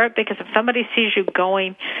is wear it, because if somebody sees you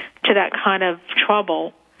going to that kind of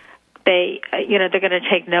trouble, they're going to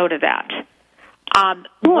take note of that. Sure.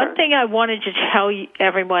 One thing I wanted to tell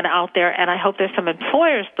everyone out there, and I hope there's some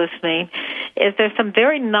employers listening, is there's some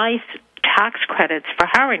very nice tax credits for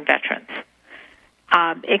hiring veterans.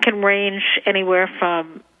 It can range anywhere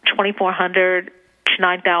from $2,400 to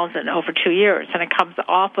 $9,000 over 2 years, and it comes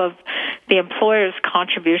off of the employer's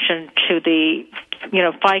contribution to the,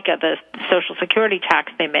 FICA, the Social Security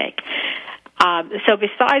tax they make. So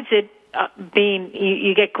besides it being,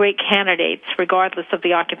 you get great candidates regardless of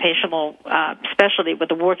the occupational specialty, with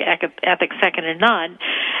the work ethic second to none,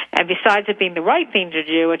 and besides it being the right thing to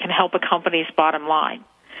do, it can help a company's bottom line.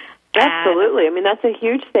 Absolutely. I mean, that's a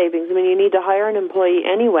huge savings. I mean, you need to hire an employee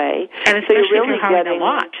anyway. And especially if you're hiring a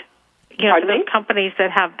lot. For those companies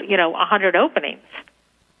that have, 100 openings.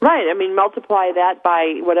 Right. I mean, multiply that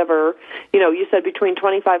by whatever, you said between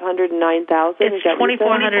 2,500 and 9,000. It's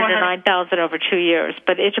 2,400 to 9,000 over 2 years,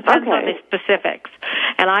 but it depends on the specifics.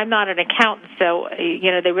 And I'm not an accountant, so,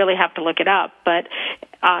 they really have to look it up. But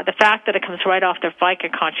the fact that it comes right off their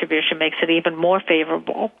FICA contribution makes it even more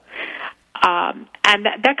favorable. And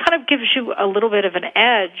that kind of gives you a little bit of an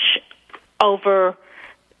edge over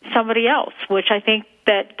somebody else, which I think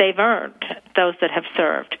that they've earned, those that have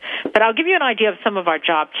served. But I'll give you an idea of some of our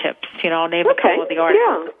job tips. I'll name a couple of the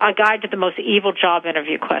articles. Yeah. A guide to the most evil job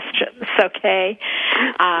interview questions, 10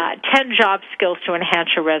 job skills to enhance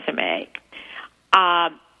your resume.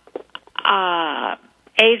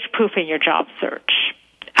 age-proofing your job search,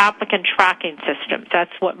 applicant tracking systems.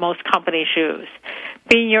 That's what most companies use.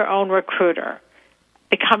 Being your own recruiter,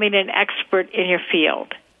 becoming an expert in your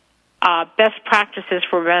field, best practices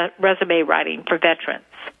for resume writing for veterans,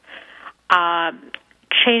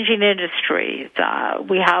 changing industries.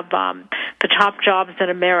 We have the top jobs in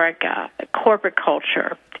America, corporate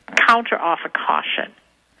culture, counteroffer caution,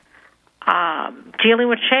 dealing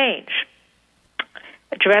with change,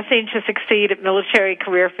 dressing to succeed at military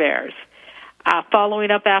career fairs,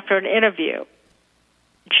 following up after an interview,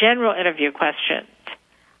 general interview questions,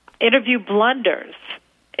 interview blunders.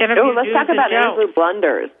 Let's talk about interview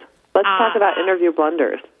blunders. Let's talk about interview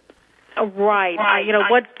blunders. Right.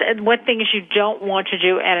 What things you don't want to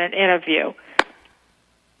do at an interview.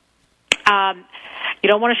 You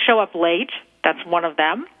don't want to show up late. That's one of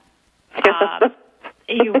them.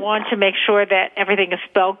 You want to make sure that everything is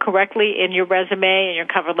spelled correctly in your resume and your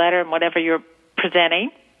cover letter and whatever you're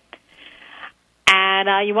presenting.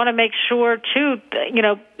 And you want to make sure, too,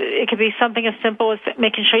 it could be something as simple as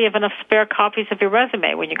making sure you have enough spare copies of your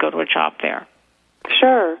resume when you go to a job fair.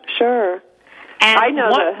 Sure. And I know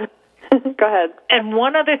that. Go ahead. And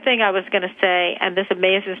one other thing I was going to say, and this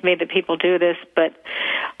amazes me that people do this, but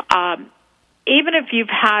even if you've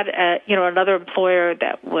had another employer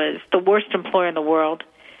that was the worst employer in the world,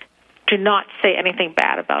 do not say anything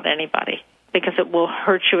bad about anybody because it will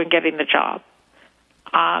hurt you in getting the job.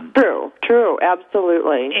 True,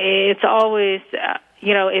 absolutely. It's always,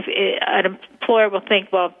 if an employer will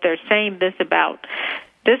think, well, if they're saying this about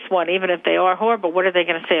this one, even if they are horrible, what are they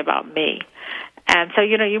going to say about me? And so,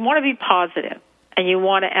 you want to be positive, and you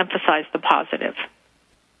want to emphasize the positive.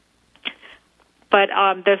 But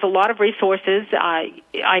there's a lot of resources.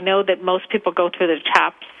 I know that most people go through the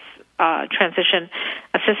TAPS Transition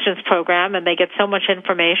Assistance Program, and they get so much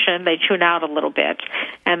information, they tune out a little bit.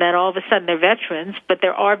 And then all of a sudden they're veterans, but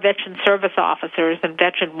there are veteran service officers and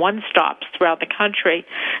veteran one-stops throughout the country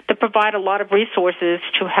that provide a lot of resources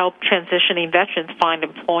to help transitioning veterans find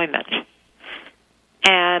employment.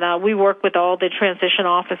 And we work with all the transition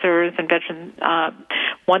officers and veteran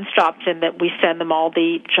one-stops in that we send them all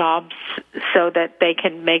the jobs so that they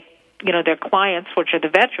can make, their clients, which are the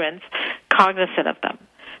veterans, cognizant of them.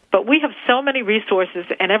 But we have so many resources,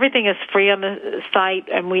 and everything is free on the site,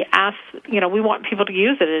 and we ask, we want people to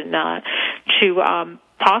use it and to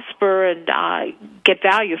prosper and get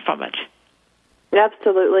value from it.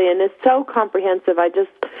 Absolutely, and it's so comprehensive.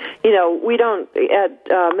 We don't, at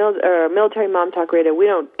Military Mom Talk Radio, we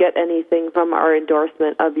don't get anything from our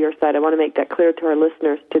endorsement of your site. I want to make that clear to our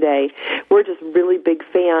listeners today. We're just really big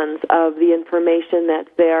fans of the information that's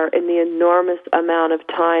there and the enormous amount of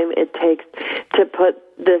time it takes to put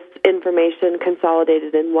this information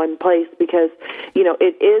consolidated in one place because,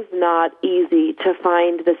 it is not easy to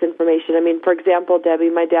find this information. I mean, for example, Debbie,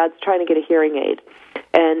 my dad's trying to get a hearing aid.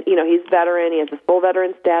 And, he's veteran. He has his full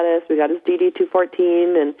veteran status. We got his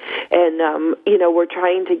DD-214. And we're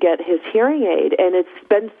trying to get his hearing aid. And it's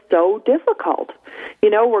been so difficult.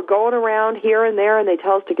 We're going around here and there, and they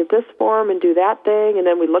tell us to get this form and do that thing. And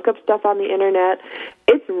then we look up stuff on the Internet.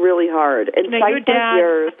 It's really hard. And sites like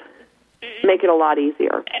yours make it a lot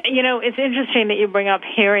easier. It's interesting that you bring up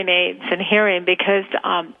hearing aids and hearing because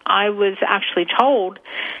I was actually told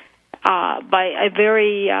by a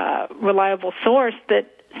very reliable source that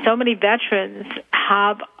so many veterans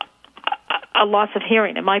have a loss of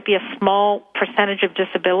hearing. It might be a small percentage of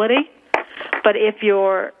disability, but if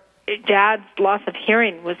your dad's loss of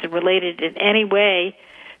hearing was related in any way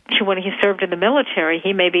to when he served in the military,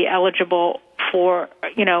 he may be eligible for,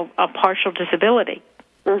 a partial disability.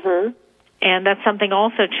 Mm-hmm. And that's something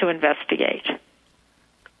also to investigate.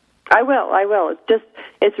 I will.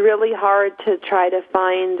 It's really hard to try to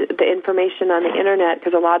find the information on the Internet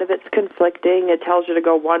because a lot of it's conflicting. It tells you to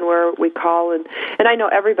go one where we call, and I know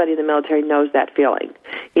everybody in the military knows that feeling,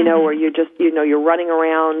 where you just, you're running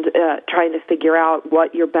around trying to figure out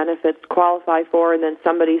what your benefits qualify for, and then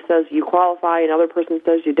somebody says you qualify, another person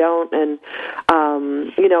says you don't, and,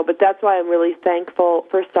 but that's why I'm really thankful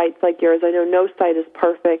for sites like yours. I know no site is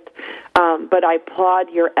perfect, but I applaud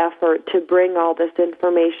your effort to bring all this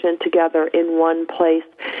information together in one place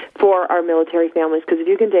for our military families, because if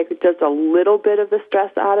you can take just a little bit of the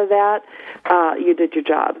stress out of that, you did your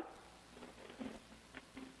job.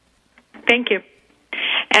 Thank you.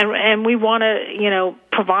 And we want to,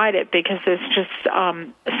 provide it because there's just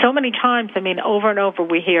so many times, over and over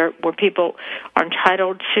we hear where people are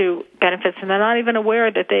entitled to benefits and they're not even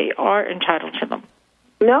aware that they are entitled to them.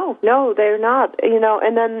 No, they're not.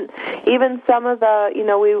 And then even some of the,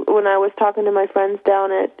 when I was talking to my friends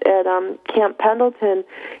down at Camp Pendleton,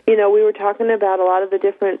 we were talking about a lot of the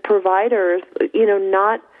different providers,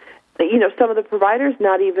 not, some of the providers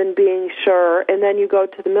not even being sure, and then you go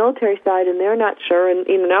to the military side and they're not sure, and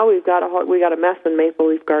now we got a mess in Maple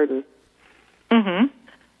Leaf Garden. Mhm.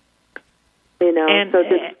 And,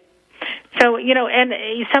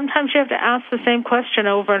 and sometimes you have to ask the same question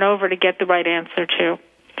over and over to get the right answer too.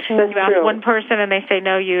 That's you ask true. one person and they say,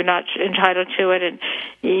 no, you're not entitled to it, and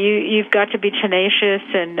you've got to be tenacious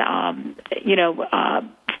and,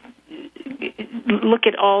 look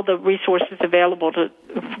at all the resources available to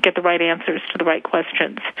get the right answers to the right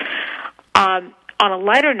questions. On a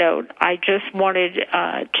lighter note, I just wanted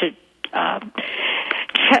I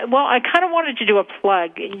kind of wanted to do a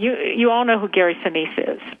plug. You all know who Gary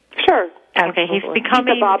Sinise is. Sure. Okay, he's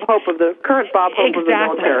becoming the current Bob Hope of the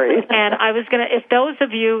military. And I was going to, if those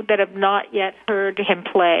of you that have not yet heard him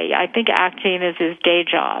play, I think acting is his day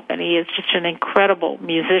job, and he is just an incredible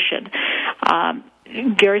musician.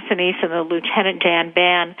 Gary Sinise and the Lieutenant Dan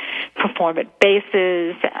Band perform at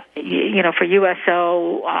bases, for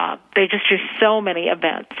USO. They just do so many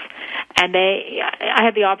events, and I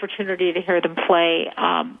had the opportunity to hear them play.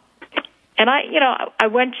 And I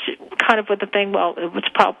went kind of with the thing. Well,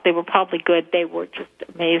 they were probably good. They were just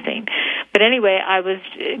amazing. But anyway, I was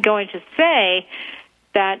going to say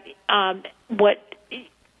that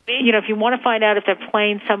if you want to find out if they're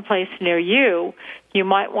playing someplace near you, you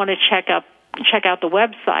might want to check out the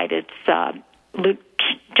website. It's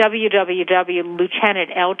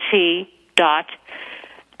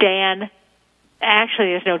www.lieutenantlt.dan. Actually,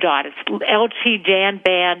 there's no dot. It's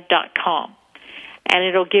ltdanband.com. And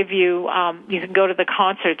it'll give you, you can go to the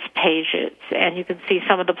concerts pages, and you can see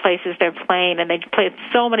some of the places they're playing. And they play at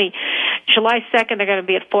so many. July 2nd, they're going to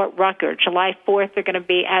be at Fort Rucker. July 4th, they're going to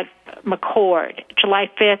be at McCord. July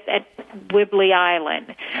 5th, at Whibley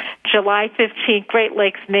Island. July 15th, Great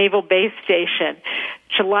Lakes Naval Base Station.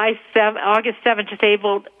 August 7th,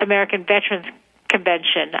 Disabled American Veterans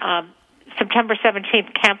Convention. September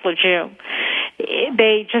 17th, Camp Lejeune.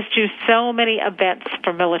 They just do so many events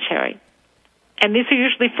for military. And these are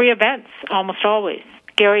usually free events, almost always.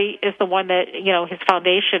 Gary is the one that, his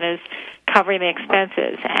foundation is covering the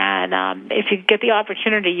expenses. And if you get the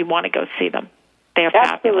opportunity, you want to go see them. They are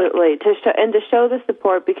fabulous. Absolutely, to show the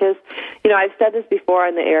support, because I've said this before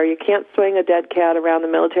on the air. You can't swing a dead cat around the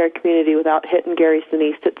military community without hitting Gary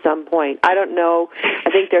Sinise at some point. I don't know. I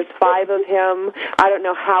think there's 5 of him. I don't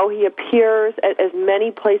know how he appears at as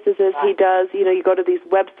many places as he does. You go to these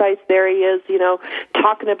websites. There he is.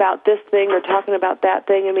 Talking about this thing or talking about that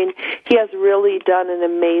thing. I mean, he has really done an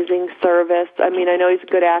amazing service. I mean, I know he's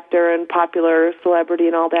a good actor and popular celebrity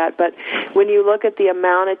and all that, but when you look at the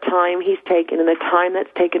amount of time he's taken and the time that's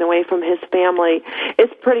taken away from his family,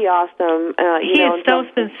 it's pretty awesome. He is so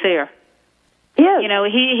sincere. Yes.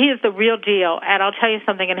 He is the real deal. And I'll tell you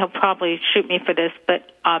something, and he'll probably shoot me for this, but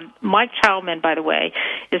Mike Chalman, by the way,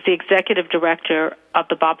 is the executive director of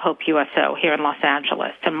the Bob Hope USO here in Los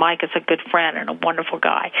Angeles. And Mike is a good friend and a wonderful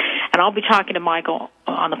guy. And I'll be talking to Michael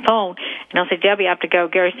on the phone, and he'll say, Debbie, I have to go.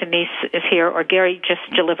 Gary Sinise is here, or Gary just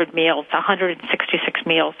delivered meals, 166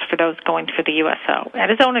 meals for those going for the USO at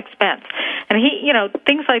his own expense. And he,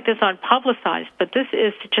 things like this aren't publicized, but this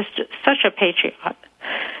is just such a patriot.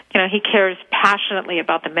 He cares passionately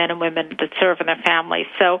about the men and women that serve and their families.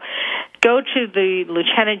 So go to the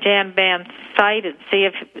Lieutenant Dan Band site and see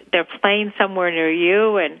if they're playing somewhere near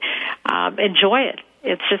you, and enjoy it.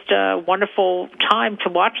 It's just a wonderful time to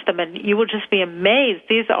watch them, and you will just be amazed.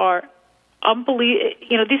 These are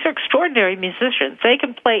these are extraordinary musicians. They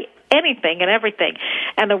can play anything and everything,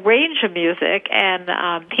 and the range of music. And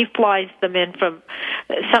he flies them in from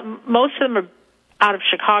most of them are out of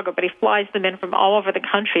Chicago, but he flies them in from all over the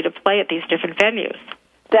country to play at these different venues.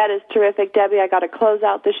 That is terrific, Debbie. I got to close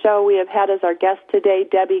out the show. We have had as our guest today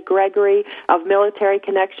Debbie Gregory of Military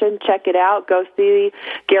Connection. Check it out. Go see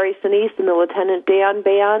Gary Sinise and the Lieutenant Dan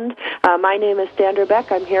Band. My name is Sandra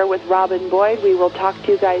Beck. I'm here with Robin Boyd. We will talk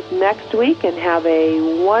to you guys next week, and have a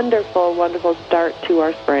wonderful, wonderful start to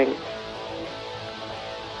our spring.